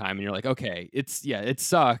long time and you're like, okay, it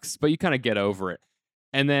sucks, but you kind of get over it.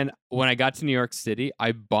 And then when I got to New York City,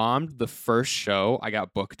 I bombed the first show I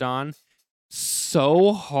got booked on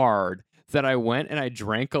so hard that I went and I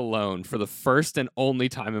drank alone for the first and only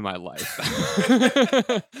time in my life.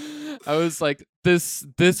 I was like, this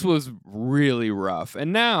was really rough.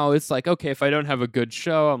 And now it's like, okay, if I don't have a good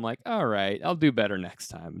show, I'm like, all right, I'll do better next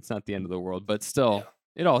time. It's not the end of the world, but still,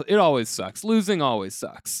 it always sucks. Losing always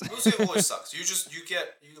sucks. Losing always sucks. You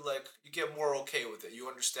get more okay with it. You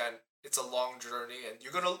understand it's a long journey, and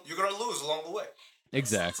you're gonna lose along the way.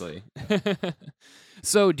 Exactly.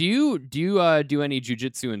 So, do you do any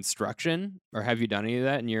jiu-jitsu instruction, or have you done any of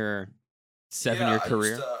that in your 7-year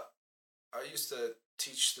career? I used to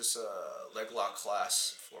teach this leg lock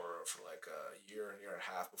class for like a year and a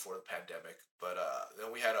half before the pandemic. But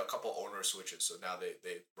then we had a couple owner switches, so now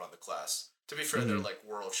they run the class. To be fair, they're like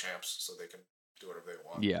world champs, so they can do whatever they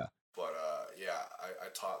want. Yeah. But I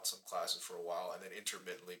taught some classes for a while, and then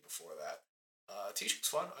intermittently before that. Teaching's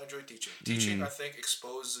fun. I enjoy teaching. Teaching, I think,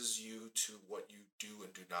 exposes you to what you do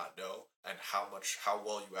and do not know, and how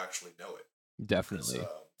well you actually know it. Definitely.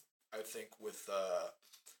 I think with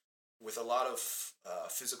a lot of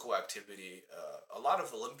physical activity, a lot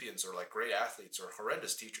of Olympians are like great athletes or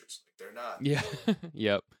horrendous teachers. Like they're not. Yeah.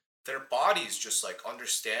 Yep. Their bodies just like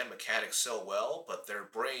understand mechanics so well, but their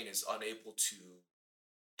brain is unable to.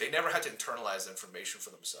 They never had to internalize the information for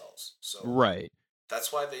themselves. So right.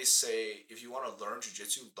 That's why they say if you want to learn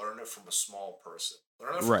jiu-jitsu, learn it from a small person.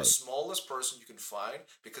 Learn it from the smallest person you can find,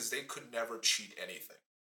 because they could never cheat anything.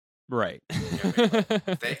 Right. You know what I mean?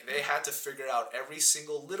 Like, they had to figure out every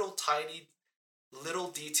single little tiny little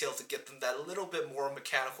detail to get them that little bit more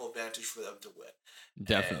mechanical advantage for them to win.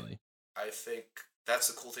 Definitely. And I think that's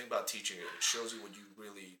the cool thing about teaching it. It shows you what you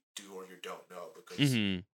really do or you don't know, because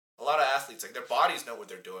a lot of athletes, like, their bodies know what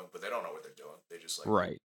they're doing, but they don't know what they're doing. They just like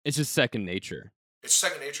right. It's just second nature. It's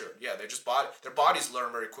second nature. Yeah, they just their bodies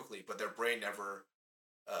learn very quickly, but their brain never,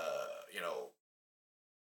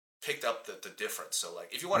 picked up the difference. So,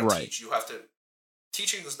 like, if you want to teach, you have to.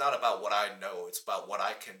 Teaching is not about what I know; it's about what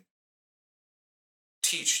I can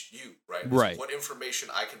teach you. Right. Right. What information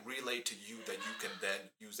I can relay to you that you can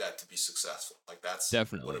then use that to be successful. Like, that's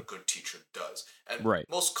definitely what a good teacher does. And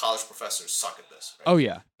most college professors suck at this. Right? Oh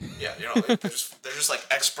yeah. Yeah, they're just like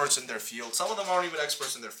experts in their field. Some of them aren't even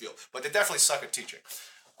experts in their field, but they definitely suck at teaching.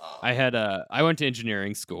 I went to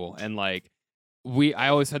engineering school, and like I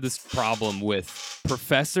always had this problem with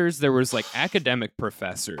professors. There was like academic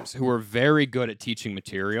professors who were very good at teaching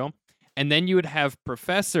material. And then you would have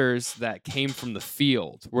professors that came from the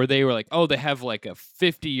field where they were like, oh, they have like a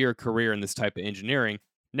 50-year career in this type of engineering,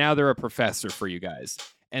 Now they're a professor for you guys.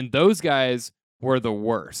 And those guys were the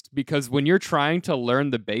worst because when you're trying to learn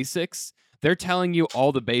the basics, they're telling you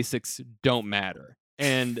all the basics don't matter.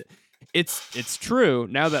 And it's true.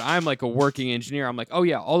 Now that I'm like a working engineer, I'm like, oh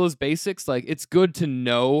yeah, all those basics, like it's good to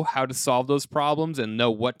know how to solve those problems and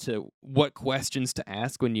know what questions to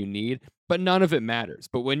ask when you need, but none of it matters.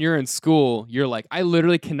 But when you're in school, you're like, I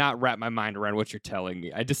literally cannot wrap my mind around what you're telling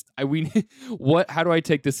me. How do I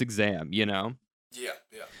take this exam, you know? Yeah,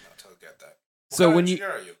 I totally get that. So what kind of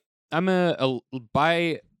engineer are you? I'm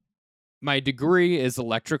by my degree is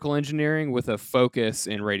electrical engineering with a focus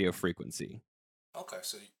in radio frequency. Okay,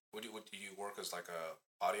 so do you work as like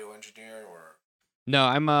a audio engineer or? No,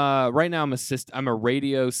 I'm right now I'm a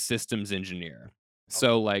radio systems engineer.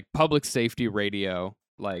 So Okay. like public safety radio,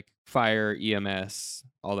 like fire, EMS,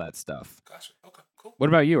 all that stuff. Gotcha. Okay, cool. What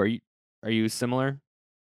about you? Are you similar?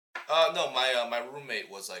 No, my roommate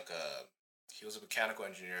was like he was a mechanical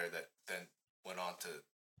engineer that then went on to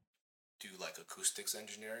do like acoustics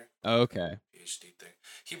engineering. Okay. PhD thing.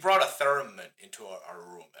 He brought a theremin into our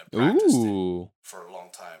room and practiced Ooh. it for a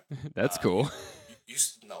long time. That's cool.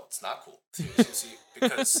 No, it's not cool.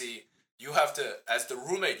 Because you have to, as the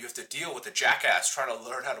roommate, you have to deal with the jackass trying to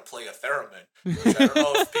learn how to play a theremin. Which I don't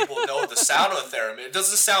know if people know the sound of a theremin. It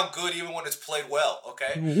doesn't sound good even when it's played well.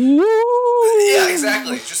 Okay. Yeah,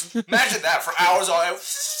 exactly. Just imagine that for hours on end.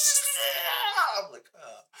 I'm like,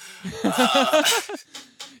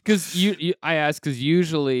 because I ask because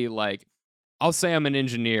usually like I'll say I'm an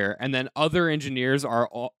engineer, and then other engineers are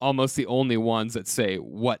almost the only ones that say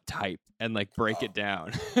what type and like break it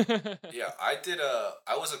down. Yeah, I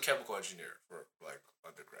was a chemical engineer for like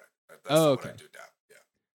undergrad. That's what I do now.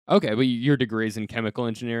 Yeah. Okay, but your degree is in chemical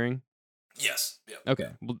engineering. Yes. Yeah. Okay.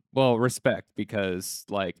 Well, respect, because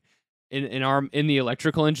like in the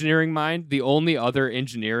electrical engineering mind, the only other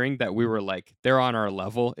engineering that we were like they're on our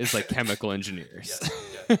level is like chemical engineers. Yes.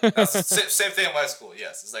 Yeah. That's same thing in my school.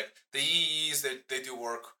 Yes, it's like the EEs they do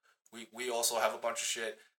work. We also have a bunch of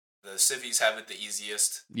shit. The civies have it the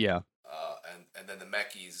easiest. Yeah. And then the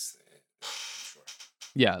mechies. Sure.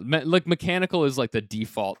 Yeah, like mechanical is like the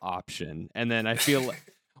default option, and then I feel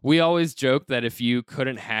like we always joke that if you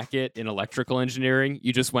couldn't hack it in electrical engineering,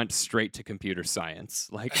 you just went straight to computer science.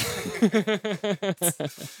 Like, to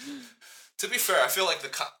be fair, I feel like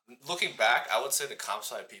looking back, I would say the comp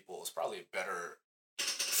sci people is probably better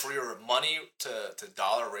for your money to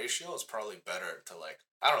dollar ratio. It's probably better to like,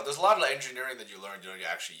 I don't know. There's a lot of engineering that you learn you don't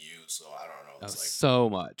actually use, so I don't know. It's like so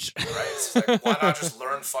much, right? It's like, why not just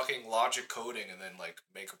learn fucking logic coding and then like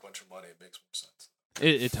make a bunch of money? It makes more sense.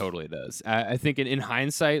 It totally does. I think in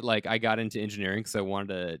hindsight, like I got into engineering because I wanted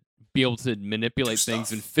to be able to manipulate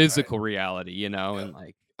things in physical reality, you know, and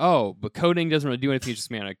like, oh, but coding doesn't really do anything, it's just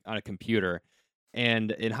me on a computer.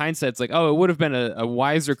 And in hindsight, it's like, oh, it would have been a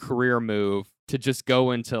wiser career move to just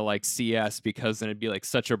go into like CS, because then it'd be like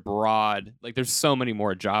such a broad, like there's so many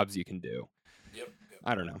more jobs you can do. Yep.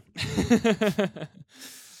 I don't know.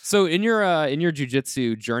 So in your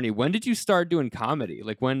jiu-jitsu journey, when did you start doing comedy?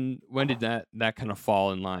 Like when did that kind of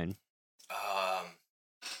fall in line?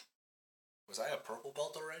 Was I a purple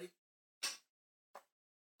belt already?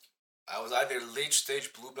 I was either late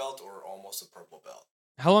stage blue belt or almost a purple belt.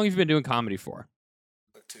 How long have you been doing comedy for?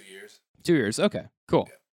 Like 2 years. 2 years. Okay, cool.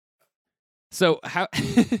 Yeah. So how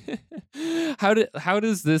how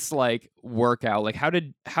does this like work out? Like how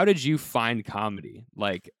did you find comedy?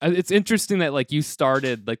 Like it's interesting that like you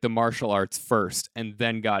started like the martial arts first and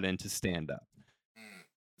then got into stand up.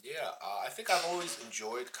 Yeah, I think I've always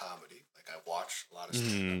enjoyed comedy. Like I watched a lot of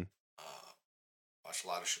stand up. Watched a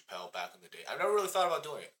lot of Chappelle back in the day. I never really thought about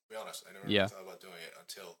doing it, to be honest. I never really thought about doing it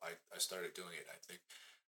until I started doing it. I think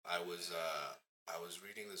I was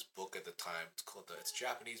reading this book at the time. It's a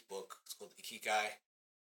Japanese book. It's called Ikigai.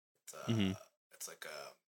 It's like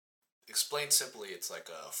explained simply, it's like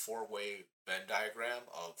a 4-way Venn diagram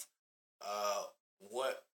of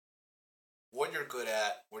what you're good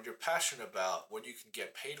at, what you're passionate about, what you can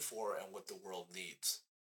get paid for, and what the world needs.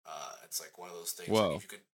 It's like one of those things. Like if you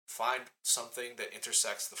could find something that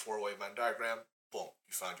intersects the 4-way Venn diagram, boom,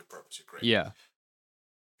 you found your purpose. You're great. Yeah.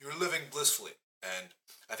 You're living blissfully. And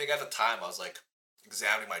I think at the time I was like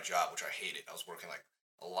examining my job, which I hated. I was working like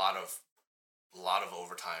a lot of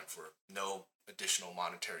overtime for no additional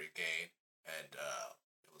monetary gain, and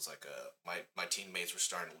it was like my teammates were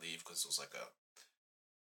starting to leave because it was like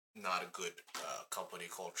not a good company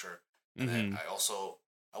culture. And then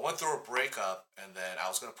I went through a breakup, and then I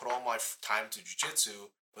was gonna put all my time to jiu-jitsu,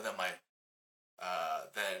 but then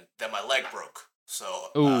my leg broke.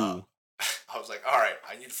 So I was like, all right,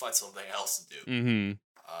 I need to find something else to do. Mm-hmm.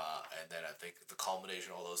 And then I think the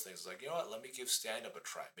culmination of all those things is like, you know what? Let me give stand-up a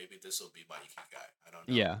try. Maybe this will be my ikigai. I don't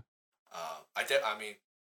know. Yeah. I mean,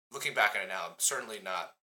 looking back at it now, I'm certainly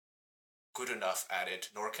not good enough at it,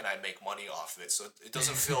 nor can I make money off it. So it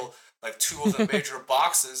doesn't feel like two of the major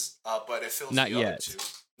boxes, but it fills not the yet. other two.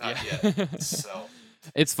 Not yet. So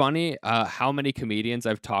it's funny how many comedians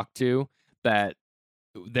I've talked to that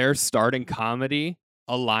their starting comedy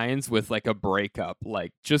aligns with like a breakup,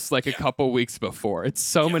 like just like a couple weeks before. It's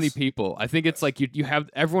so many people. I think it's like you have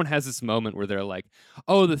everyone has this moment where they're like,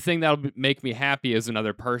 oh, the thing that'll make me happy is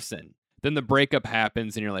another person. Then the breakup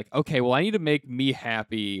happens and you're like, okay, well, I need to make me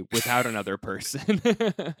happy without another person.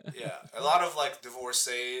 Yeah, a lot of like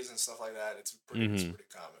divorcees and stuff like that. It's pretty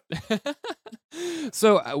common.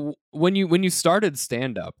 So when you started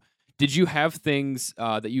stand up, did you have things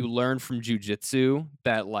that you learned from jujitsu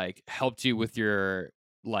that like helped you with your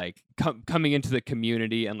like coming into the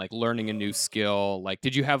community and like learning a new skill? Like,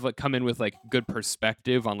 did you have like come in with like good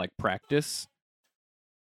perspective on like practice?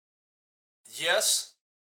 Yes.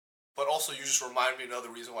 But also, you just remind me another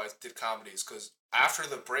reason why I did comedy is because after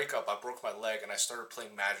the breakup, I broke my leg and I started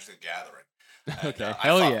playing Magic the Gathering. And, okay, I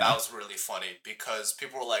thought that was really funny because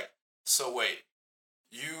people were like, "So wait,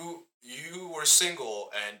 you were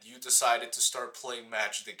single and you decided to start playing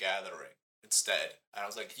Magic the Gathering instead?" And I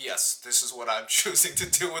was like, "Yes, this is what I'm choosing to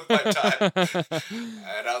do with my time."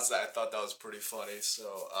 And I thought that was pretty funny.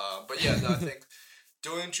 So, but yeah, no, I think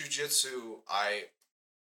doing jujitsu, I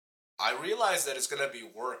realized that it's gonna be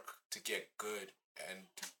work to get good, and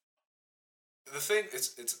the thing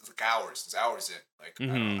it's like hours. It's hours in. Like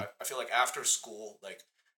I feel like after school, like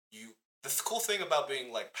the cool thing about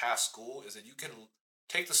being like past school is that you can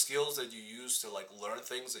take the skills that you use to like learn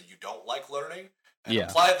things that you don't like learning and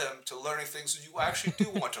apply them to learning things that you actually do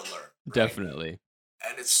want to learn. Right? Definitely.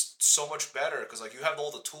 And it's so much better because like you have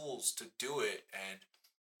all the tools to do it, and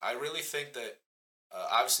I really think that.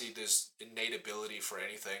 Obviously, there's innate ability for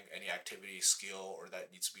anything, any activity, skill, or that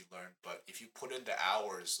needs to be learned. But if you put in the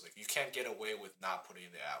hours, like you can't get away with not putting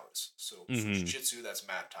in the hours. So for jiu-jitsu, that's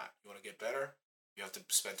mat time. You want to get better, you have to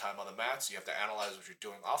spend time on the mats. You have to analyze what you're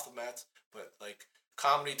doing off the mats. But like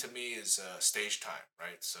comedy to me is stage time,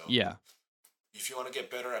 right? So if you want to get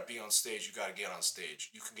better at being on stage, you got to get on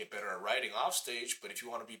stage. You can get better at writing off stage, but if you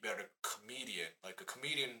want to be better comedian, like a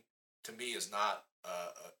comedian to me is not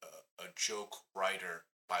a joke writer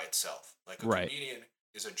by itself. Like a comedian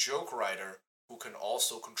is a joke writer who can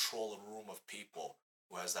also control a room of people,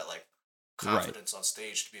 who has that like confidence on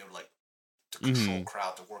stage to be able to like to control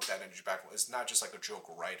crowd, to work that energy back. It's not just like a joke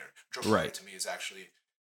writer. Joke writer to me is actually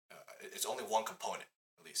it's only one component,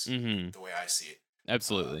 at least the way I see it.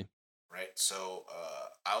 Absolutely. Right. So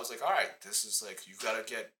I was like, all right, this is like you got to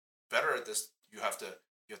get better at this. You have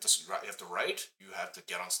to write, you have to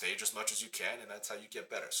get on stage as much as you can, and that's how you get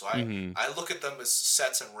better. So I look at them as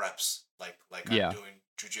sets and reps, like I'm doing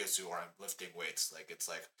jiu-jitsu or I'm lifting weights. Like it's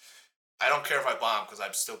like I don't care if I bomb because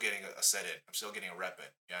I'm still getting a set in. I'm still getting a rep in.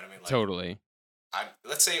 You know what I mean? Like, totally.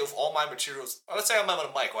 Let's say if all my materials, let's say I'm on a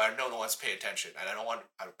mic where I know no one's paying attention and I don't want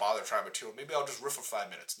to bother trying material. Maybe I'll just riff for 5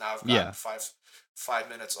 minutes. Now I've got 5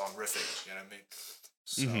 minutes on riffing. You know what I mean?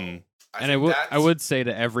 So. I would say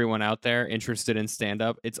to everyone out there interested in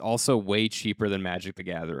stand-up, it's also way cheaper than Magic the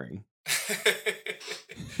Gathering.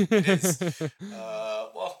 It is.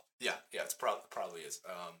 Well, yeah, it probably is.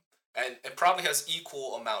 And it probably has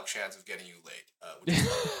equal amount chance of getting you laid.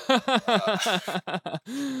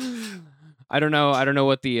 I don't know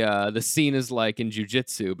what the scene is like in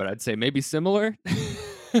jiu-jitsu, but I'd say maybe similar.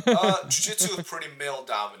 Jiu-jitsu is pretty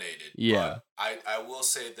male-dominated. Yeah. But I will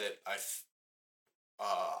say that I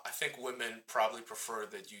think women probably prefer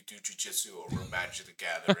that you do jiu-jitsu over Magic the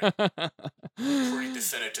Gathering. Pretty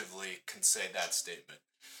definitively can say that statement.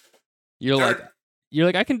 You're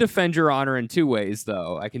like, I can defend your honor in two ways,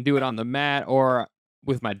 though. I can do it on the mat or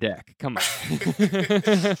with my deck. Come on.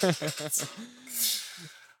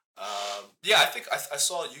 Yeah, I think I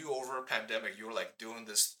saw you over a pandemic. You were like doing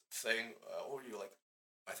this thing. What were you like?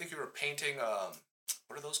 I think you were painting.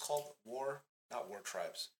 What are those called? Not war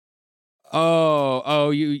tribes.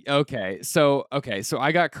 You okay. So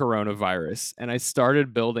I got coronavirus and I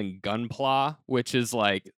started building Gunpla, which is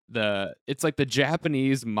like it's like the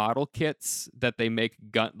Japanese model kits that they make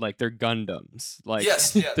they're Gundams. Like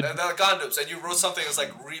yes, yeah, they're Gundams. And you wrote something that's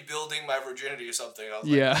like rebuilding my virginity or something. I was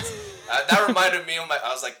like, that reminded me of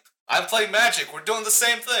I was like, I'm playing Magic. We're doing the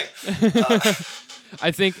same thing.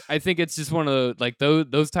 I think it's just one of the, like,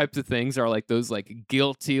 those types of things are like those like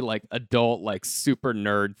guilty like adult like super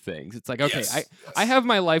nerd things. It's like, okay, I have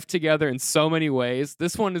my life together in so many ways.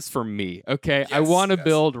 This one is for me. Okay, I want to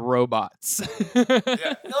build robots.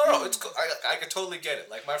 Yeah, no, it's cool. I can totally get it.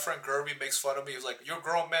 Like my friend Gerby makes fun of me. He's like, "You're a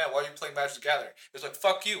grown man. Why are you playing Magic the Gathering?" He's like,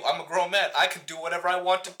 "Fuck you. I'm a grown man. I can do whatever I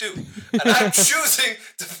want to do, and I'm choosing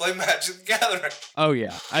to play Magic the Gathering." Oh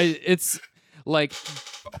yeah, it's like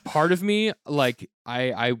part of me, like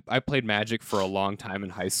I played Magic for a long time in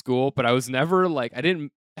high school, but I was never like I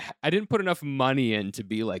didn't put enough money in to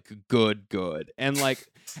be like good, and like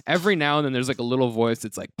every now and then there's like a little voice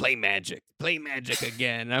that's like play Magic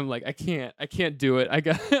again. And I'm like I can't do it. I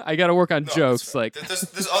got to work on jokes. Like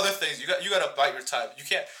there's other things you got to bite your time. You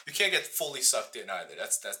can't get fully sucked in either.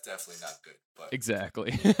 That's definitely not good. But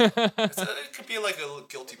exactly. It could be like a little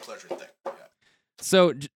guilty pleasure thing. Yeah.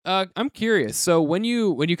 So I'm curious. So when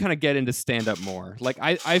you kind of get into stand up more, like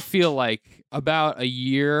I feel like about a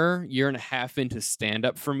year and a half into stand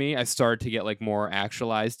up for me, I started to get like more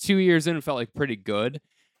actualized. 2 years in, it felt like pretty good.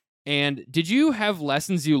 And did you have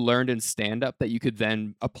lessons you learned in stand up that you could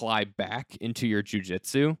then apply back into your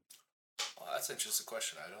jujitsu? Well, that's an interesting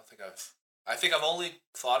question. I think I've only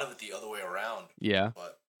thought of it the other way around. Yeah.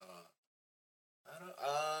 But I don't.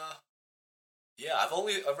 Yeah, I've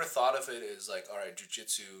only ever thought of it as like, all right,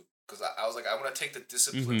 jujitsu, because I was like, I want to take the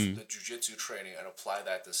discipline from the jujitsu training and apply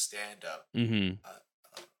that to stand up.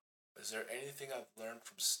 Is there anything I've learned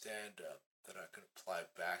from stand up that I could apply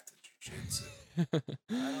back to jujitsu? I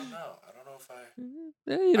don't know. I don't know if I.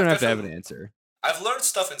 You don't have to have an answer. I've learned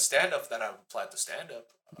stuff in stand up that I've applied to stand up.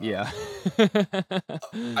 Yeah.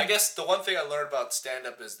 I guess the one thing I learned about stand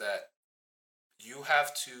up is that you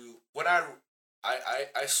have to, when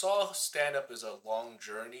I saw stand up as a long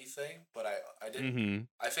journey thing, but I didn't.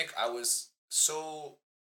 I think I was so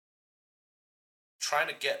trying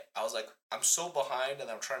to get. I was like, I'm so behind, and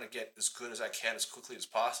I'm trying to get as good as I can as quickly as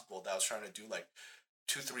possible. That I was trying to do like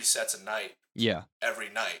 2-3 sets a night. Yeah. Every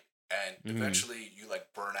night, and eventually you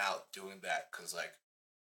like burn out doing that because like,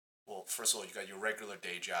 well, first of all, you got your regular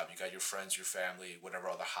day job, you got your friends, your family, whatever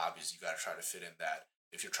other hobbies you got to try to fit in that.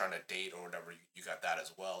 If you're trying to date or whatever, you got that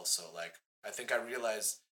as well. So like. I think I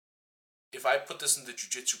realized if I put this in the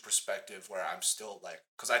jiu-jitsu perspective where I'm still like,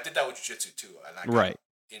 because I did that with jiu-jitsu too, and I got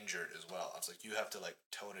injured as well. I was like, you have to like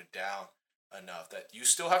tone it down enough that you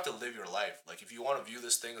still have to live your life. Like if you want to view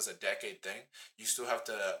this thing as a decade thing, you still have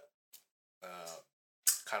to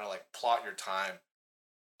kind of like plot your time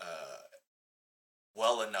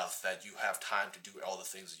well enough that you have time to do all the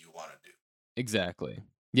things that you want to do. Exactly.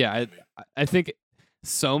 Yeah, I think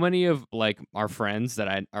so many of like our friends that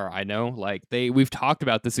I know, like we've talked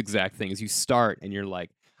about this exact thing. As you start and you're like,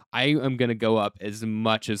 I am gonna go up as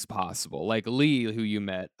much as possible. Like Lee, who you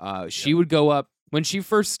met, she would go up when she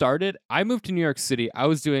first started. I moved to New York City. I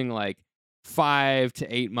was doing like 5 to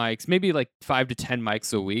 8 mics, maybe like 5 to 10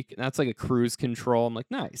 mics a week. And that's like a cruise control. I'm like,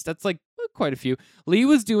 nice. That's like quite a few. Lee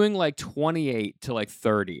was doing like 28 to like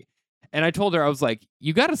 30. And I told her, I was like,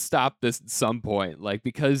 you got to stop this at some point, like,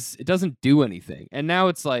 because it doesn't do anything. And now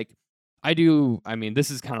it's like, I mean,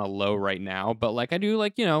 this is kind of low right now, but like I do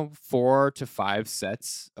like, 4 to 5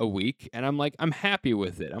 sets a week. And I'm like, I'm happy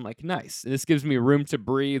with it. I'm like, nice. And this gives me room to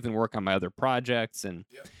breathe and work on my other projects. And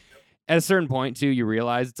at a certain point too, you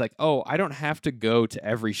realize it's like, oh, I don't have to go to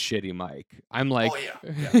every shitty mic. I'm like,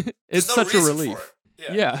 it's such a relief.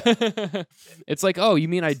 Yeah. It's like, oh, you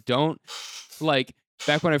mean I don't like.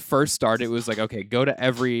 Back when I first started, it was like, okay, go to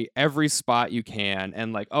every spot you can.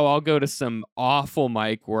 And like, oh, I'll go to some awful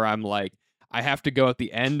mic where I'm like, I have to go at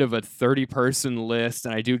the end of a 30-person list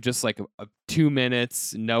and I do just like 2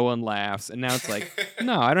 minutes, no one laughs. And now it's like,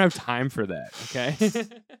 no, I don't have time for that. Okay.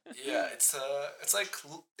 Yeah, it's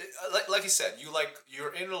like you said,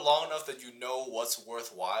 you're in it long enough that you know what's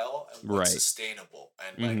worthwhile and what's sustainable.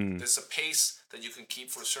 And like there's a pace that you can keep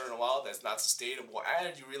for a certain while that's not sustainable.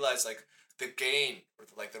 And you realize like the gain or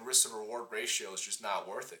like the risk to reward ratio is just not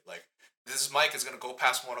worth it. Like this mic is gonna go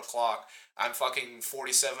past 1 o'clock. I'm fucking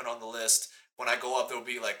 47 on the list. When I go up, there'll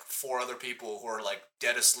be like 4 other people who are like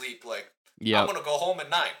dead asleep. Like I'm gonna go home at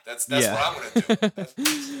 9. That's what I'm gonna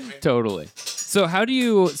do. Totally. So how do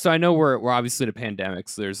you? So I know we're obviously in a pandemic,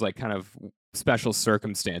 so there's like kind of special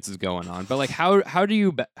circumstances going on. But like how do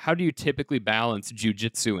you typically balance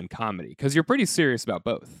jujitsu and comedy? Because you're pretty serious about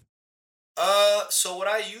both. So what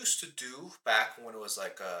I used to do back when it was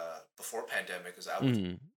like before pandemic is I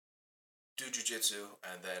would do jujitsu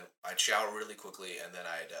and then I'd shower really quickly and then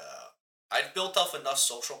I'd built up enough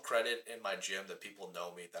social credit in my gym that people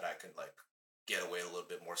know me that I can like get away with a little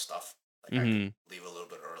bit more stuff. Like I can leave a little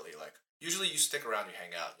bit early. Like usually you stick around, you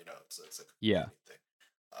hang out. It's a thing.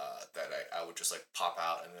 I would just like pop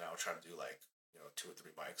out, and then I would try to do like 2 or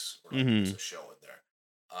 3 mics or like just a show in there.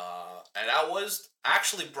 And I was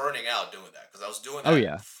actually burning out doing that because I was doing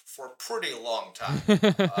that for a pretty long time.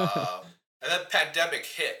 And then pandemic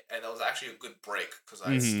hit, and that was actually a good break because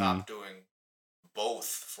I stopped doing both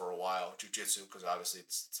for a while, jiu-jitsu, because obviously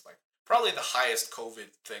it's like probably the highest COVID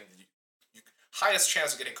thing, highest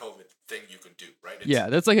chance of getting COVID thing you could do, right?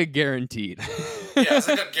 That's like a guaranteed. It's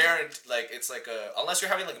like a guarantee. Like it's like unless you're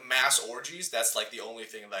having like mass orgies, that's like the only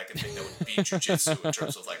thing that I can think that would beat jiu-jitsu in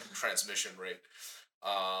terms of like transmission rate.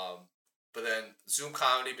 But then Zoom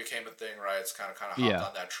comedy became a thing, right? It's kind of hopped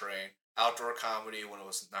on that train. Outdoor comedy when it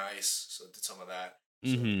was nice, so did some of that.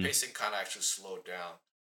 So the pacing kind of actually slowed down.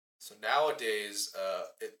 So nowadays,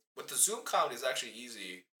 with the Zoom comedy is actually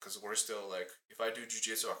easy because we're still like, if I do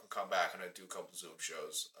jiu-jitsu, I can come back and I do a couple Zoom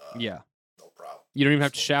shows. No problem. You don't even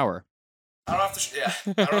have to shower. I don't have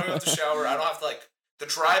to. I don't even have to shower. I don't have to like the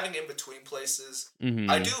driving in between places.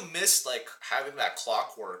 I do miss like having that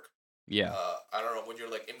clockwork. I don't know, when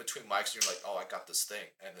you're like in between mics, you're like, oh, I got this thing,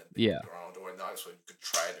 and then you're on the door, now so you could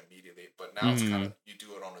try it immediately. But now it's kind of you do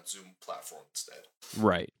it on a Zoom platform instead.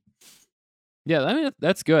 Right. Yeah, I mean,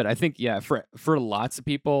 that's good. I think for lots of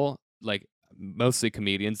people, like mostly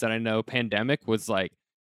comedians that I know, pandemic was like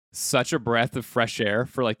such a breath of fresh air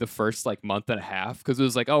for like the first like month and a half, because it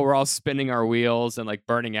was like, oh, we're all spinning our wheels and like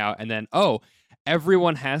burning out, and then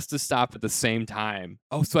everyone has to stop at the same time.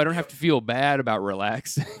 Oh, so I don't have to feel bad about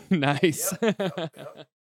relaxing. Nice. Yep.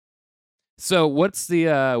 So what's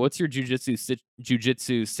your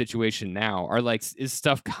jujitsu situation now? Is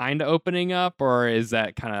stuff kind of opening up, or is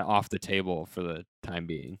that kind of off the table for the time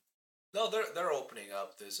being? No, they're opening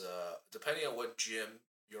up. There's depending on what gym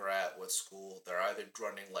you're at, what school, they're either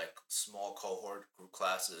running like small cohort group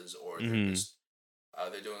classes, or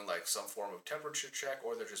they're doing like some form of temperature check,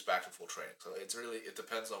 or they're just back to full training. So it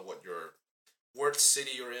depends on what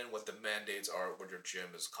city you're in, what the mandates are, what your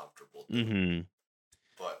gym is comfortable doing.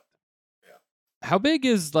 But how big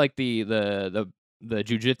is like the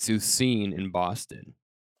jiu-jitsu scene in Boston?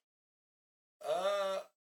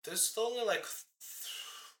 There's only like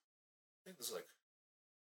I think there's like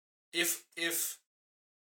if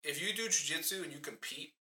you do jiu-jitsu and you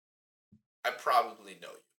compete, I probably know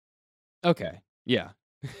you. Okay. Yeah.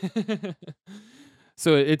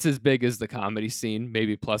 So it's as big as the comedy scene,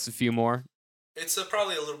 maybe plus a few more. It's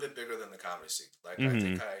probably a little bit bigger than the comedy scene. Like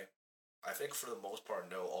I think for the most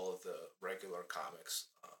part know all of the regular comics.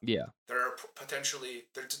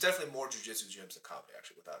 There's definitely more jiu-jitsu gyms than comedy,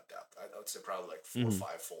 actually, without a doubt. I would say probably like 4 or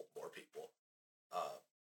 5-fold more people.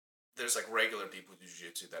 There's like regular people who do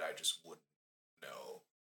jiu-jitsu that I just wouldn't know.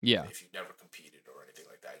 If you've never competed or anything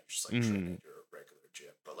like that, you're just like training at your regular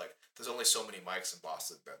gym. But like, there's only so many mics in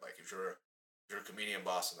Boston that like, if you're a comedian in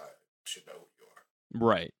Boston, I should know who you are.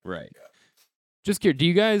 Right. Yeah. Just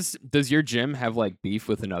curious, does your gym have like beef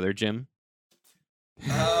with another gym?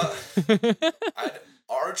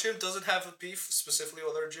 Our gym doesn't have a beef specifically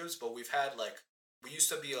with other gyms, but we used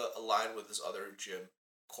to be aligned with this other gym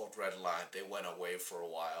called Red Line. They went away for a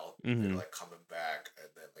while. They're like coming back, and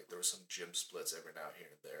then like there were some gym splits every now here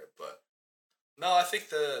and there. But no, I think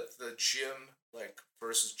the gym like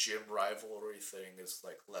versus gym rivalry thing is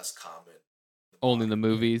like less common. Only in the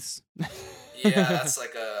movies. Yeah, that's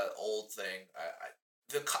like a old thing.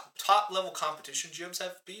 The top level competition gyms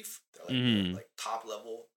have beef. They're like top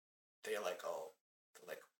level. They're like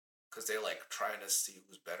because they're like trying to see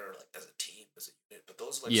who's better like as a team, as a unit. But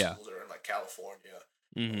those like schools are in like California,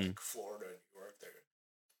 like Florida, and New York.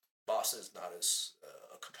 Boston is not as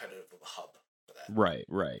competitive of a hub for that. Right.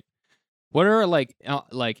 What are like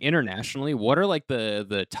internationally? What are like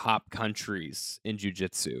the top countries in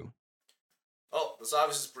jiu-jitsu? Oh, there's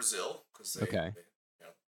obviously Brazil because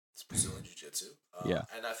it's Brazilian jiu-jitsu.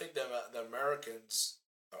 And I think the Americans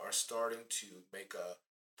are starting to make a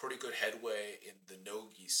pretty good headway in the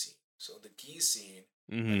no-gi scene. So the gi scene,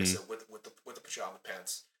 like I said, with the pajama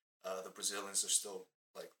pants, the Brazilians are still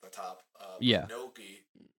like the top. No-gi,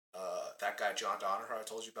 that guy John Danaher I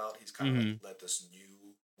told you about, he's kind of like led this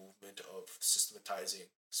new movement of systematizing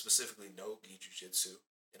specifically no-gi jiu-jitsu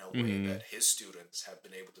in a way that his students have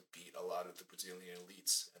been able to beat a lot of the Brazilian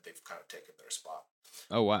elites, and they've kind of taken their spot.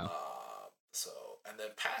 Oh, wow. So, and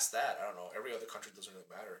then past that, I don't know, every other country doesn't really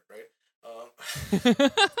matter, right?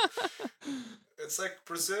 It's like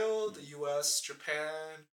Brazil, the U.S.,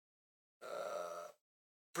 Japan.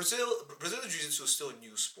 Brazilian Jiu-Jitsu is still a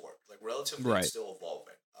new sport, like relatively it's still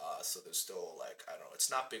evolving. So there's still like, I don't know, it's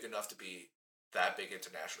not big enough to be that big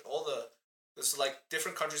internationally. There's like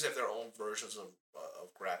different countries have their own versions of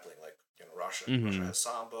grappling. Like Russia has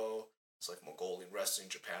sambo. It's like Mongolian wrestling.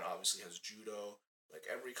 Japan obviously has judo. Like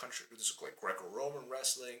every country, there's like Greco-Roman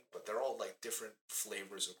wrestling, but they're all like different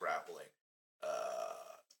flavors of grappling.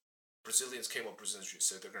 Brazilians came up with Brazilian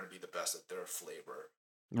Jiu-Jitsu, they're going to be the best at their flavor,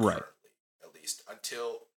 right? Currently, at least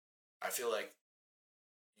until I feel like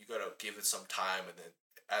you got to give it some time, and then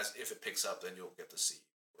as if it picks up, then you'll get to see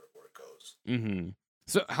where it goes. Mm-hmm.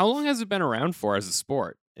 So how long has it been around for as a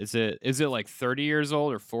sport? Is it like 30 years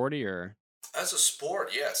old or 40 or? As a sport,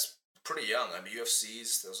 yes, pretty young. I mean,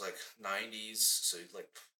 UFC's, that was like 90s, so like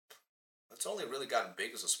it's only really gotten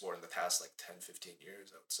big as a sport in the past like 10, 15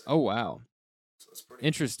 years, I would say. Oh, wow. So it's pretty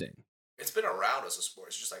interesting. It's been around as a sport.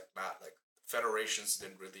 It's just like not like federations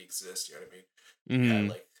didn't really exist, you know what I mean? Mm-hmm. You had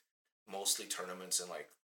like mostly tournaments in like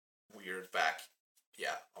weird like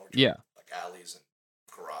alleys and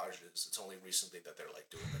garages. It's only recently that they're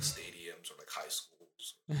like doing like stadiums or like high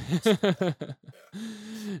schools. Yeah.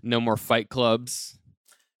 No more fight clubs.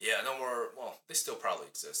 Yeah, no more. Well, they still probably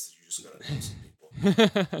exist. You just gotta know some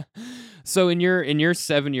people. So in your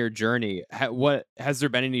 7-year journey, what has there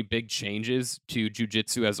been any big changes to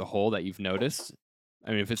jiu-jitsu as a whole that you've noticed?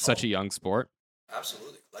 I mean, if it's such a young sport.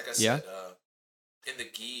 Absolutely. Like I said, in the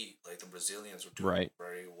gi, like the Brazilians were doing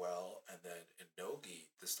very well, and then in no gi,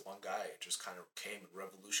 this one guy just kind of came and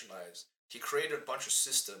revolutionized. He created a bunch of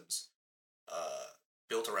systems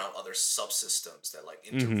built around other subsystems that like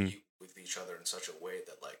interview with each other in such a way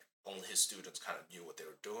that like only his students kind of knew what they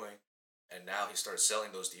were doing. And now he started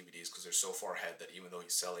selling those DVDs because they're so far ahead that even though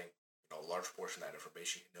he's selling a large portion of that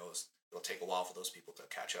information, he knows it'll take a while for those people to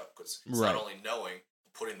catch up, because it's not only knowing,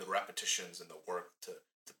 but putting the repetitions and the work to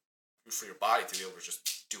for your body to be able to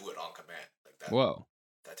just do it on command like that. Whoa,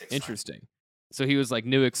 that takes interesting. Time. So he was like,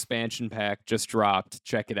 new expansion pack just dropped.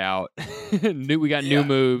 Check it out. We got new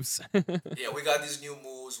moves. Yeah, we got these new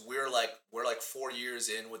moves. We're like 4 years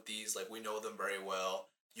in with these. Like we know them very well.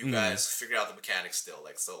 You guys figure out the mechanics still.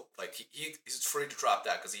 Like so, like he's free to drop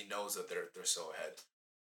that because he knows that they're so ahead.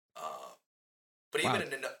 But even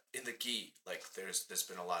in the gi, like there's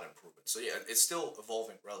been a lot of improvement. So yeah, it's still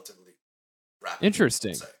evolving relatively rapidly.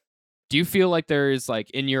 Interesting. Do you feel like there is like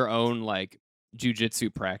in your own like jiu-jitsu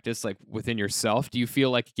practice, like within yourself, do you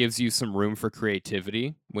feel like it gives you some room for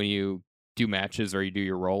creativity when you do matches or you do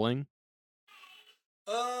your rolling?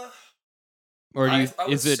 Or do you,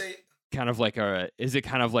 is it kind of like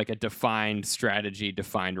a defined strategy,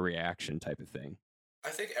 defined reaction type of thing? I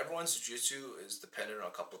think everyone's jiu-jitsu is dependent on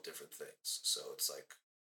a couple of different things. So it's like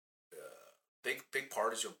big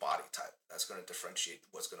part is your body type. That's going to differentiate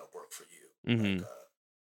what's going to work for you. Mm-hmm. Like,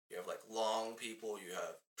 you have like long people, you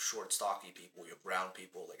have short, stocky people, you have round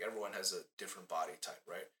people. Like everyone has a different body type,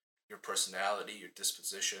 right? Your personality, your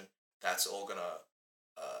disposition, that's all gonna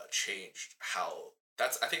change how.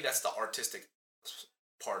 I think that's the artistic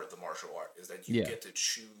part of the martial art, is that you get to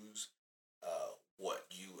choose what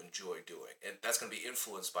you enjoy doing, and that's gonna be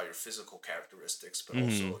influenced by your physical characteristics, but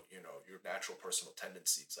also your natural personal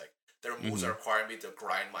tendencies. Like there are moves that require me to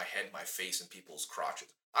grind my head, my face, in people's crotches.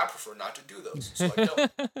 I prefer not to do those, so I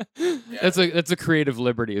don't. That's a creative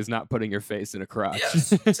liberty, is not putting your face in a crotch.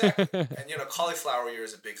 Yes, exactly. And cauliflower ear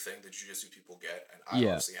is a big thing that jiu-jitsu people get, and I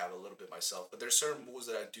obviously have a little bit myself. But there's certain moves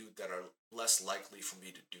that I do that are less likely for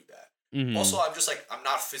me to do that. Also, I'm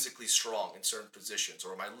not physically strong in certain positions,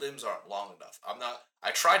 or my limbs aren't long enough.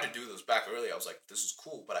 I tried to do those back earlier. I was like, this is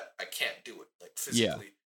cool, but I can't do it. Like physically,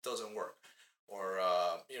 it doesn't work. Or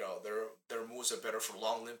there are moves that are better for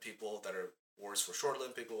long limb people that are worse for short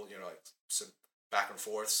limb people. Like some back and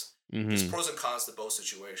forths. There's pros and cons to both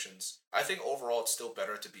situations. I think overall it's still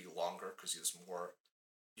better to be longer because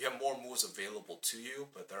you have more moves available to you.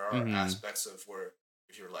 But there are aspects of where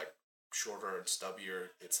if you're like shorter and stubbier,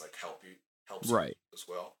 it's like helps you as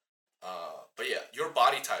well. But yeah, your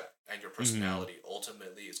body type and your personality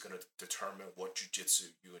ultimately is going to determine what jiu-jitsu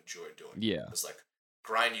you enjoy doing. Yeah, it's like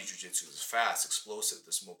grindy jiu-jitsu is fast, explosive.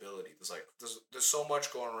 There's mobility. There's so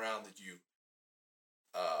much going around that you.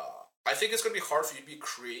 I think it's going to be hard for you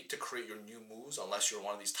to create your new moves unless you're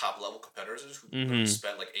one of these top level competitors who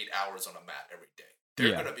spend like 8 hours on a mat every day.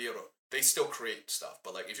 They're going to be able to. They still create stuff,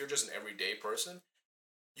 but like if you're just an everyday person,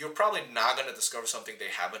 you're probably not going to discover something they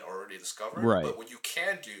haven't already discovered. Right. But what you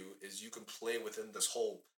can do is you can play within this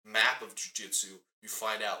whole map of jiu-jitsu. You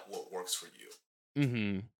find out what works for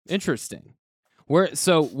you. Interesting.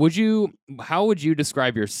 How would you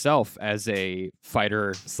describe yourself as a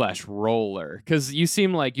fighter / roller? Because you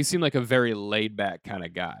seem like a very laid back kind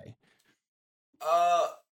of guy.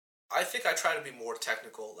 I think I try to be more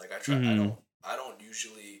technical. Like I try. I don't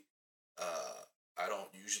usually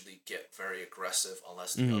get very aggressive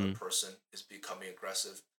unless the other person is becoming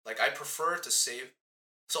aggressive. Like I prefer to save.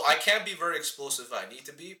 So I can be very explosive if I need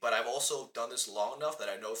to be, but I've also done this long enough that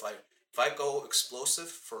I know if I go explosive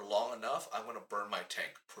for long enough, I'm gonna burn my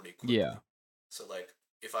tank pretty quickly. Yeah. So like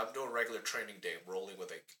if I'm doing a regular training day, I'm rolling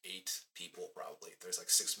with like 8 people probably. There's like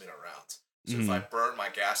 6-minute rounds. So if I burn my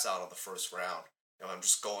gas out on the first round, and I'm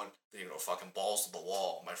just going, fucking balls to the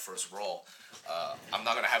wall my first roll, I'm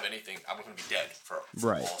not gonna have anything. I'm gonna be dead for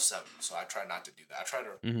all 7. So I try not to do that.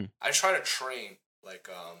 I try to train like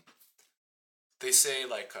they say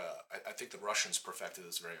like I think the Russians perfected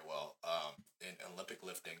this very well in Olympic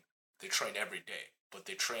lifting. They train every day, but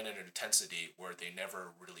they train at an intensity where they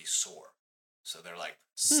never really soar. So they're like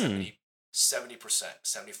 70%,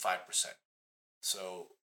 75%. So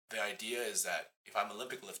the idea is that if I'm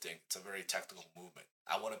Olympic lifting, it's a very technical movement.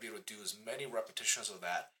 I want to be able to do as many repetitions of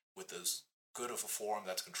that with as good of a form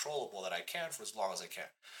that's controllable that I can for as long as I can.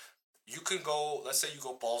 You can go, let's say you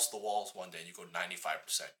go balls to the walls one day and you go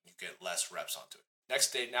 95%. You get less reps onto it.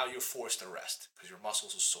 Next day, now you're forced to rest because your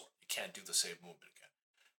muscles are sore. You can't do the same movement again.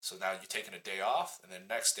 So now you're taking a day off, and then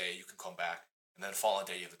next day you can come back, and then the following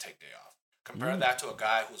day you have to take a day off. Compare that to a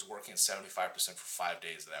guy who's working 75% for 5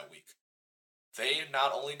 days of that week. They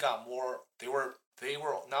not only got more, they were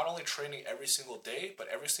not only training every single day, but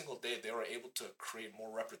every single day they were able to create more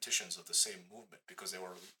repetitions of the same movement because they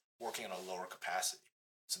were working in a lower capacity.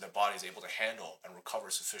 So their body is able to handle and recover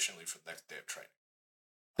sufficiently for the next day of training.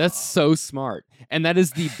 That's so smart, and that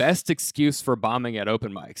is the best excuse for bombing at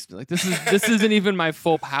open mics. Like this isn't even my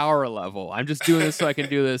full power level. I'm just doing this so I can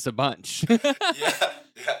do this a bunch. yeah.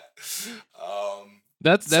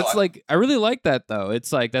 That's like I really like that though.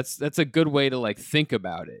 It's like that's a good way to like think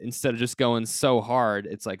about it instead of just going so hard.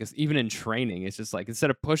 It's like even in training, it's just like instead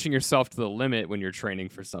of pushing yourself to the limit when you're training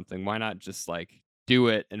for something, why not just like do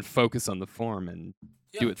it and focus on the form and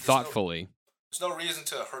do it thoughtfully. There's no reason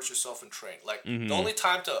to hurt yourself and train. Like the only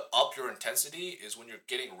time to up your intensity is when you're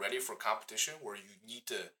getting ready for competition, where you need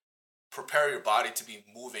to prepare your body to be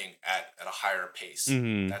moving at a higher pace.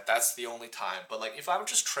 That's the only time. But like if I'm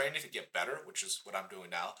just training to get better, which is what I'm doing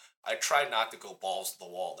now, I try not to go balls to the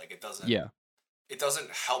wall. Like it doesn't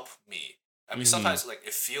help me. I mean, sometimes like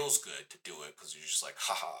it feels good to do it because you're just like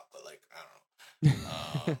haha, but like I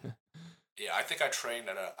don't know. Yeah, I think I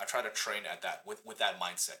try to train at that with that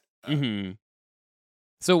mindset.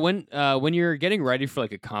 So when you're getting ready for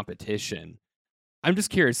like a competition, I'm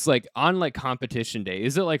just curious, like on like competition day,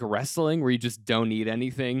 is it like wrestling where you just don't eat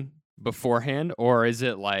anything beforehand, or is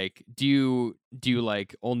it like do you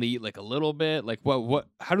like only eat like a little bit? Like what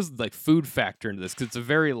how does like food factor into this? Because it's a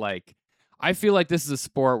very like I feel like this is a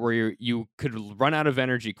sport where you could run out of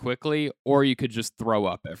energy quickly, or you could just throw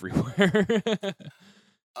up everywhere.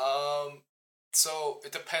 So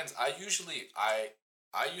it depends. I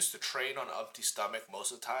used to train on an empty stomach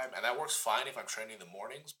most of the time, and that works fine if I'm training in the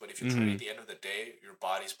mornings. But if you're training at the end of the day, your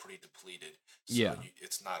body's pretty depleted, so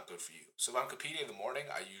it's not good for you. So if I'm competing in the morning,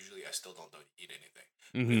 I still don't eat anything.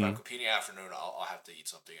 If I'm competing in the afternoon, I'll have to eat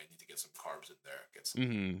something. I need to get some carbs in there, get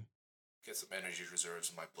some energy reserves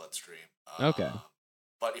in my bloodstream. Okay.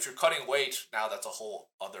 But if you're cutting weight, now that's a whole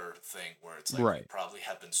other thing where it's like you probably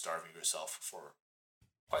have been starving yourself for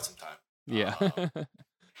quite some time. Yeah.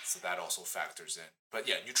 So that also factors in. But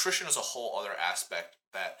yeah, nutrition is a whole other aspect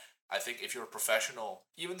that I think if you're a professional,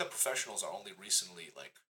 even the professionals are only recently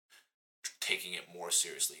like taking it more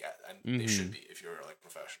seriously, and they should be if you're like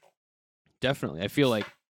professional. Definitely. I feel like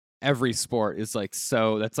every sport is like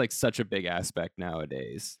that's like such a big aspect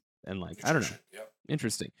nowadays. And like nutrition, I don't know. Yep.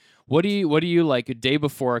 Interesting. What do you like a day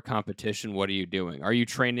before a competition, what are you doing? Are you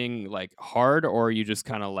training like hard, or are you just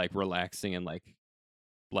kind of like relaxing and like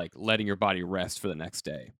letting your body rest for the next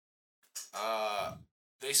day?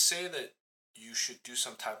 They say that you should do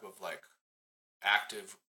some type of like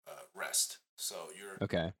active rest. So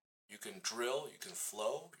you can drill, you can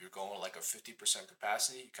flow, you're going like a 50%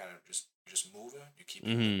 capacity, you kind of just moving, you keep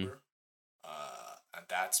it limber. And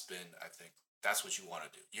that's been, I think, that's what you want to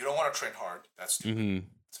do. You don't want to train hard. That's stupid.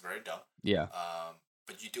 It's very dumb. Yeah.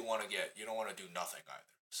 But you don't want to do nothing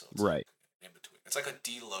either. So it's like in between. It's like a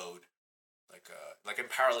deload. Like in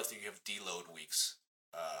powerlifting, you have deload weeks,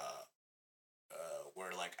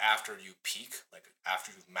 where like after you peak, like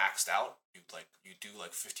after you've maxed out, you do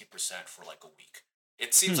like 50% for like a week.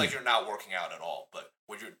 It seems like you're not working out at all, but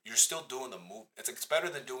when you're still doing the move, it's better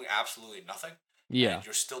than doing absolutely nothing. Yeah, and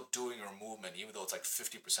you're still doing your movement, even though it's like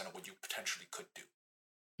 50% of what you potentially could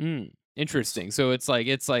do. Interesting. So it's like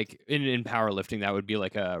in powerlifting, that would be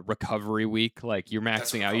like a recovery week. Like you're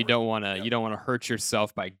maxing out. You don't want to hurt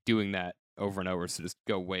yourself by doing that over and over. So just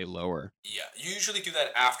go way lower. Yeah, you usually do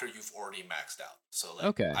that after you've already maxed out. So like,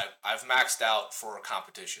 okay, I've maxed out for a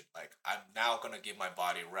competition. Like I'm now gonna give my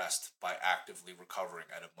body rest by actively recovering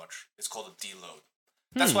at it's called a deload.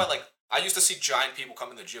 That's why, like, I used to see giant people come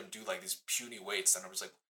in the gym do like these puny weights, and I was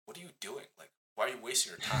like, "What are you doing? Like, why are you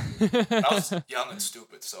wasting your time?" And I was young and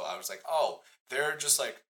stupid, so I was like, "Oh, they're just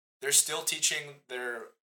like they're still teaching the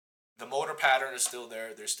motor pattern is still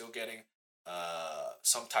there. They're still getting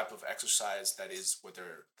some type of exercise that is what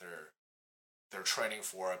they're training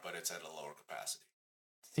for, but it's at a lower capacity."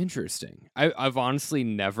 Interesting. I've honestly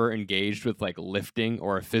never engaged with like lifting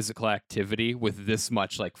or a physical activity with this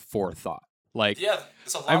much like forethought. Like, yeah,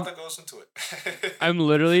 there's a lot that goes into it.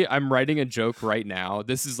 I'm writing a joke right now.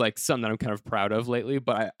 This is like something that I'm kind of proud of lately,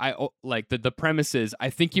 but I like the premise is I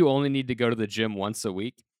think you only need to go to the gym once a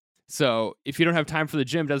week. So if you don't have time for the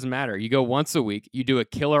gym, doesn't matter. You go once a week, you do a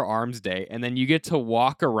killer arms day, and then you get to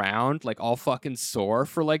walk around like all fucking sore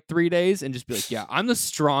for like 3 days and just be like, yeah, I'm the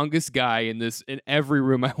strongest guy in every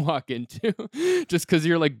room I walk into, just because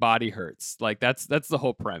your like body hurts. Like that's the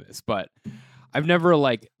whole premise. But I've never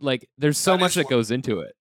like there's so much that goes into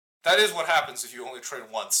it. That is what happens if you only train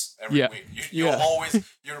once every week. You'll always,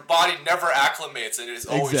 your body never acclimates, and it is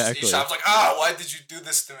always each time it's like, why did you do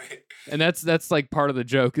this to me? And that's like part of the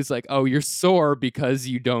joke is like, oh, you're sore because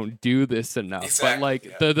you don't do this enough. Exactly, but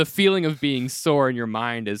like the feeling of being sore in your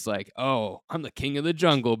mind is like, oh, I'm the king of the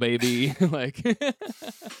jungle, baby. Like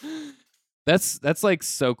that's like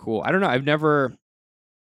so cool. I don't know.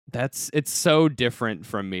 It's so different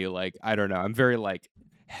from me. Like, I don't know. I'm very like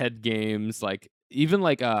head games, like even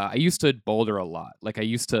like I used to boulder a lot. Like I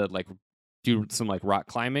used to like do some like rock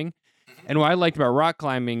climbing. And what I liked about rock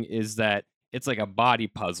climbing is that it's like a body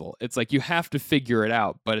puzzle. It's like you have to figure it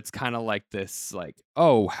out, but it's kind of like this like,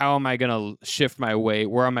 oh, how am I going to shift my weight?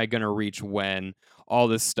 Where am I going to reach when? All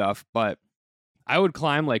this stuff. But I would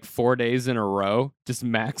climb like 4 days in a row, just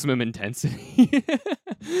maximum intensity.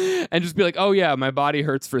 And just be like, oh yeah, my body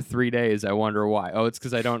hurts for 3 days. I wonder why. Oh, it's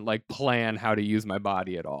because I don't like plan how to use my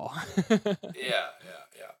body at all. Yeah.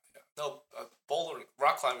 No, bouldering,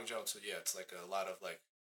 rock climbing, Jones. So yeah, it's like a lot of like,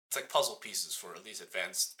 it's like puzzle pieces for at least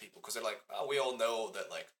advanced people, because they're like, oh, we all know that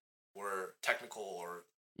like we're technical or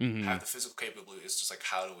have the physical capability. It's just like,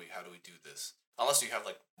 how do we do this? Unless you have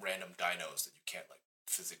like random dinos that you can't like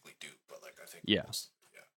physically do, but like I think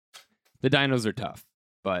the dinos are tough.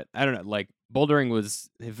 But I don't know, like bouldering was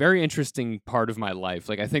a very interesting part of my life.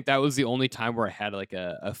 Like I think that was the only time where I had like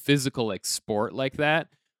a physical like sport like that,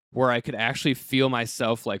 where I could actually feel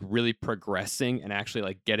myself like really progressing and actually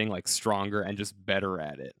like getting like stronger and just better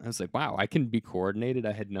at it. I was like, wow, I can be coordinated.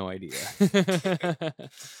 I had no idea.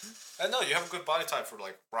 I know you have a good body type for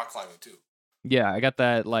like rock climbing too. Yeah, I got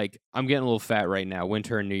that. Like I'm getting a little fat right now.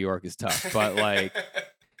 Winter in New York is tough, but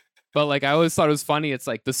like I always thought it was funny. It's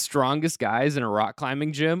like the strongest guys in a rock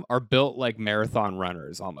climbing gym are built like marathon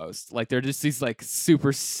runners almost. Like they're just these like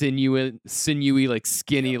super sinewy, like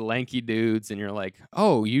skinny, lanky dudes. And you're like,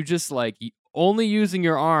 oh, you just like only using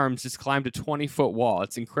your arms just climbed a 20-foot wall.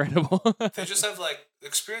 It's incredible. They just have like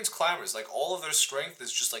experienced climbers. Like all of their strength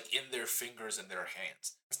is just like in their fingers and their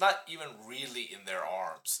hands. It's not even really in their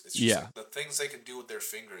arms. It's just like the things they can do with their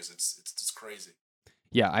fingers. It's crazy.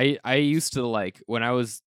 Yeah, I used to like when I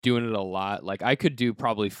was doing it a lot, like I could do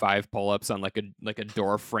probably 5 pull-ups on like a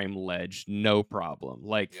door frame ledge, no problem.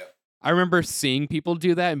 Like I remember seeing people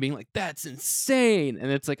do that and being like, that's insane.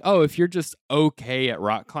 And it's like, oh, if you're just okay at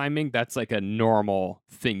rock climbing, that's like a normal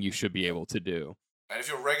thing you should be able to do. And if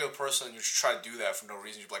you're a regular person and you try to do that for no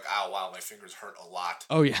reason, you're like, oh wow, my fingers hurt a lot.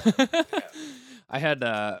 Oh yeah. I had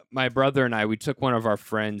my brother and we took one of our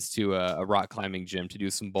friends to a rock climbing gym to do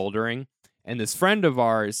some bouldering. And this friend of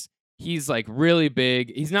ours, he's like really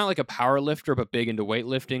big. He's not like a power lifter, but big into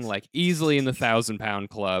weightlifting, like easily in the 1,000-pound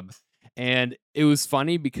club. And it was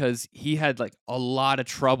funny because he had like a lot of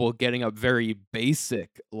trouble getting up very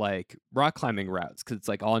basic like rock climbing routes because it's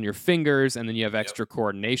like all in your fingers and then you have extra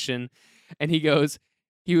coordination. And he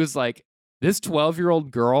was like, this 12-year-old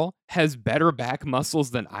girl has better back muscles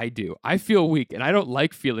than I do. I feel weak and I don't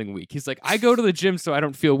like feeling weak. He's like, I go to the gym so I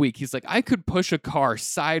don't feel weak. He's like, I could push a car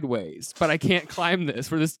sideways, but I can't climb this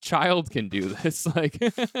where this child can do this. Like,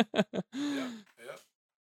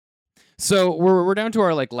 So we're down to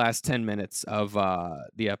our like last 10 minutes of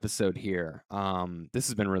the episode here. This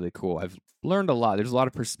has been really cool. I've learned a lot. There's a lot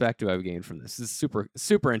of perspective I've gained from this. This is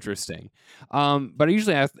super interesting. But I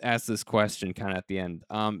usually ask this question kind of at the end.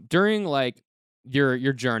 During like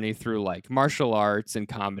your journey through like martial arts and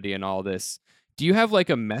comedy and all this, do you have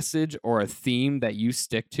like a message or a theme that you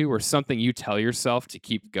stick to or something you tell yourself to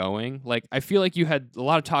keep going? Like I feel like you had a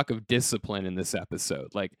lot of talk of discipline in this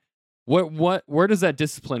episode. Like where does that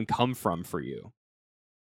discipline come from for you?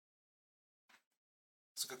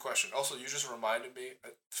 It's a good question. Also, you just reminded me,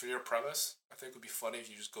 for your premise, I think it would be funny if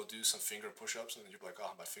you just go do some finger push-ups and then you're like,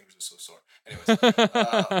 oh, my fingers are so sore. Anyways,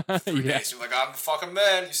 3 days, you're like, I'm a fucking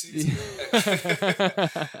man. You see this?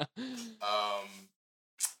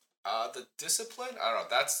 The discipline, I don't know.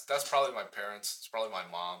 That's probably my parents. It's probably my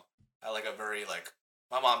mom. I like a very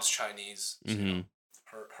my mom's Chinese. So, you know,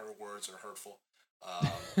 her words are hurtful.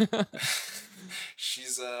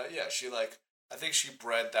 She's she I think she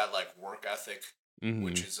bred that work ethic,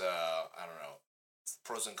 which is I don't know,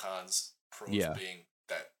 pros and cons. Pros being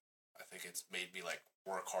that I think it's made me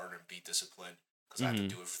work harder and be disciplined because I have to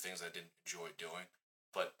do it for things I didn't enjoy doing.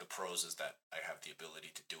 But the pros is that I have the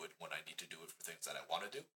ability to do it when I need to do it for things that I want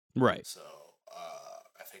to do. Right. So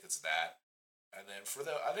I think it's that. And then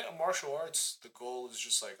I think martial arts, the goal is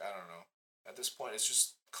just I don't know. At this point, it's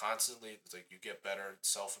just constantly, it's you get better,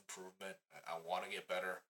 self-improvement. I want to get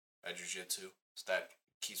better at jiu-jitsu. So that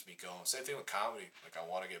keeps me going. Same thing with comedy. I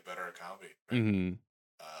want to get better at comedy. Right?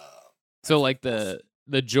 So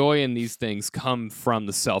the joy in these things come from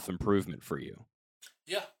the self-improvement for you.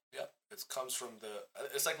 Yeah. It comes from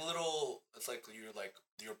it's like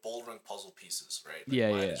your bouldering puzzle pieces, right?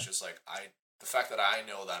 It's just the fact that I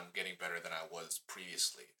know that I'm getting better than I was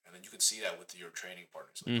previously. And then you can see that with your training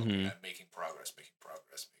partners. Okay, I'm making progress.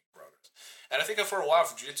 And I think for a while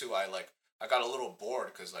for jiu-jitsu, I got a little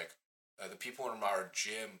bored because the people in our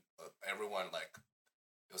gym, everyone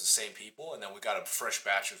it was the same people, and then we got a fresh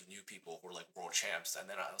batch of new people who were world champs, and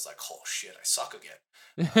then I was like, oh shit, I suck again.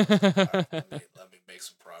 Right, let me make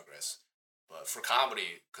some progress. But for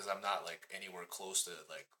comedy, because I'm not anywhere close to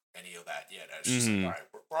any of that yet, it's just all right,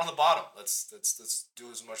 we're on the bottom. Let's do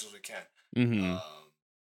as much as we can.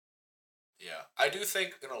 Yeah, I do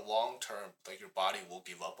think in a long term, your body will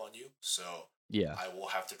give up on you. So yeah, I will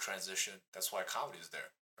have to transition. That's why comedy is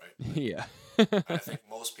there. Right? Yeah. I think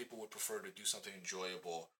most people would prefer to do something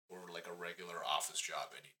enjoyable or a regular office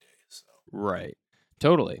job any day. So right,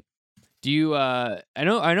 totally. Do you? I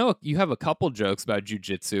know you have a couple jokes about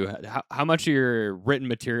jujitsu. How much of your written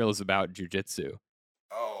material is about jujitsu?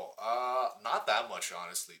 Oh, not that much,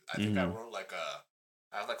 honestly. I think I wrote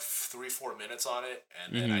I have 3-4 minutes on it,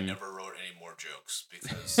 and then I never wrote any more jokes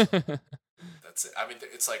because that's it. I mean,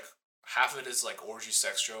 it's half of it is orgy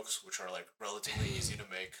sex jokes, which are relatively easy to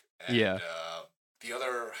make, and the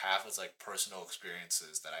other half is personal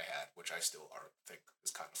experiences that I had, which I still think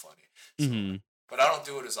is kind of funny. So, but I don't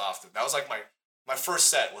do it as often. That was my first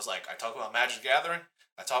set was I talk about Magic the Gathering,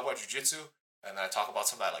 I talk about jiu-jitsu, and then I talk about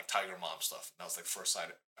some of that Tiger Mom stuff. And that was the first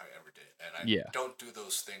side I ever did, and I don't do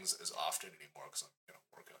those things as often anymore because I'm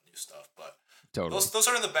working on new stuff. But totally, those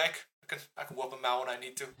are in the bank. I can whoop them out when I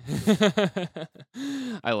need to.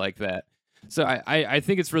 I like that. So I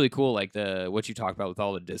think it's really cool, what you talk about with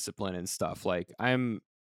all the discipline and stuff. I'm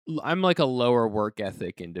a lower work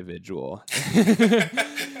ethic individual.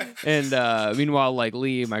 And meanwhile,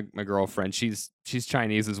 Lee, my girlfriend, she's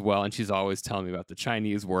Chinese as well, and she's always telling me about the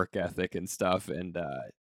Chinese work ethic and stuff. And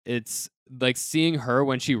it's seeing her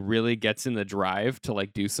when she really gets in the drive to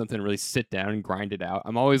do something, really sit down and grind it out.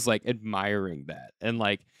 I'm always admiring that. And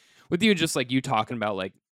with you, just you talking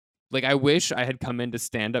about I wish I had come into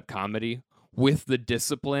stand-up comedy with the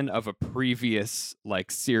discipline of a previous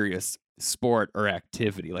serious sport or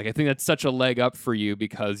activity. I think that's such a leg up for you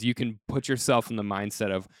because you can put yourself in the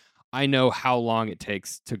mindset of, I know how long it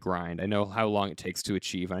takes to grind. I know how long it takes to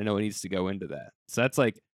achieve. And I know it needs to go into that. So that's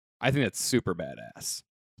I think that's super badass.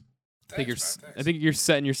 Thanks. I think you're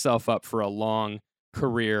setting yourself up for a long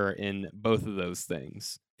career in both of those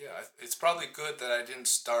things. Yeah, it's probably good that I didn't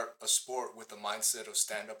start a sport with the mindset of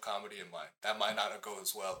stand-up comedy in mind. That might not go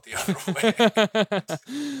as well the other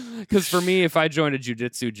way. Because for me, if I joined a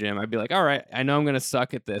jiu-jitsu gym, I'd be like, all right, I know I'm going to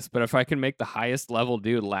suck at this, but if I can make the highest level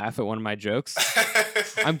dude laugh at one of my jokes,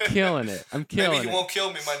 I'm killing it. Maybe he won't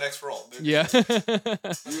kill me my next roll. Yeah. I'm going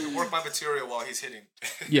to work my material while he's hitting.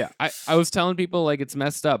 Yeah, I was telling people it's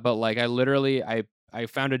messed up, but I literally, I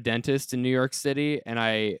found a dentist in New York City, and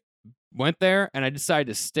I went there and I decided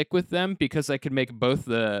to stick with them because I could make both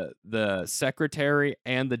the secretary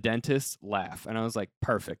and the dentist laugh. And I was like,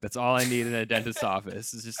 perfect. That's all I need in a dentist's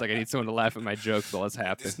office. It's just I need someone to laugh at my jokes while this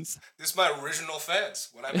happens. This is my original fans.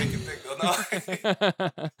 When I make it big, they'll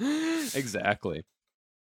know. Exactly.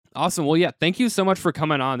 Awesome. Well, yeah, thank you so much for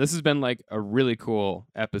coming on. This has been a really cool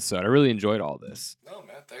episode. I really enjoyed all this. No,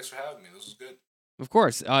 man. Thanks for having me. This was good. Of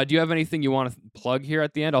course. Do you have anything you want to plug here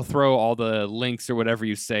at the end? I'll throw all the links or whatever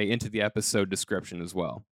you say into the episode description as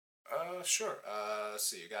well. Sure. Let's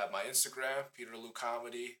see. You got my Instagram, Peter Lou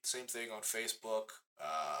Comedy. Same thing on Facebook.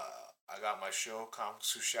 I got my show,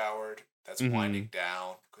 Comics Who Showered. That's winding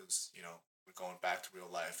down because, we're going back to real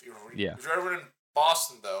life. If you're ever in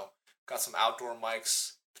Boston, though, got some outdoor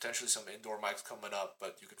mics, potentially some indoor mics coming up,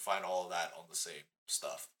 but you can find all of that on the same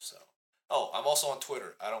stuff. So, oh, I'm also on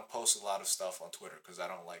Twitter. I don't post a lot of stuff on Twitter because I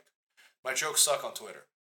don't like my jokes suck on Twitter.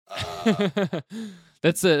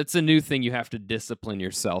 That's a new thing you have to discipline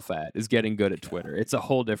yourself at, is getting good at Twitter. It's a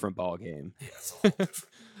whole different ball game. Yeah, it's a whole different.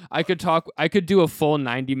 I could do a full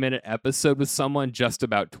 90-minute episode with someone just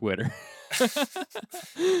about Twitter. And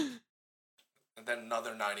then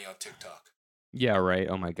another 90 on TikTok. Yeah, right.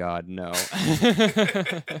 Oh my God, no.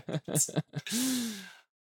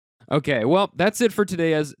 Okay, well, that's it for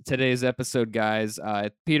today's episode, guys.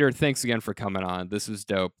 Peter, thanks again for coming on. This was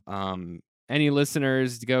dope. Any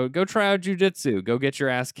listeners, go try out jiu-jitsu. Go get your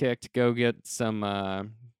ass kicked. Go get some.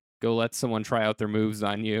 Go let someone try out their moves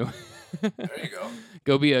on you. There you go.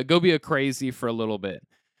 Go be a crazy for a little bit.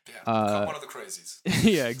 Yeah, become one of the crazies.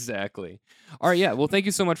 Yeah, exactly. All right, yeah. Well, thank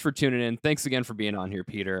you so much for tuning in. Thanks again for being on here,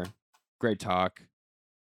 Peter. Great talk.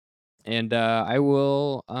 And I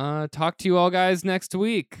will talk to you all guys next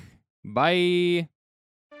week. Bye.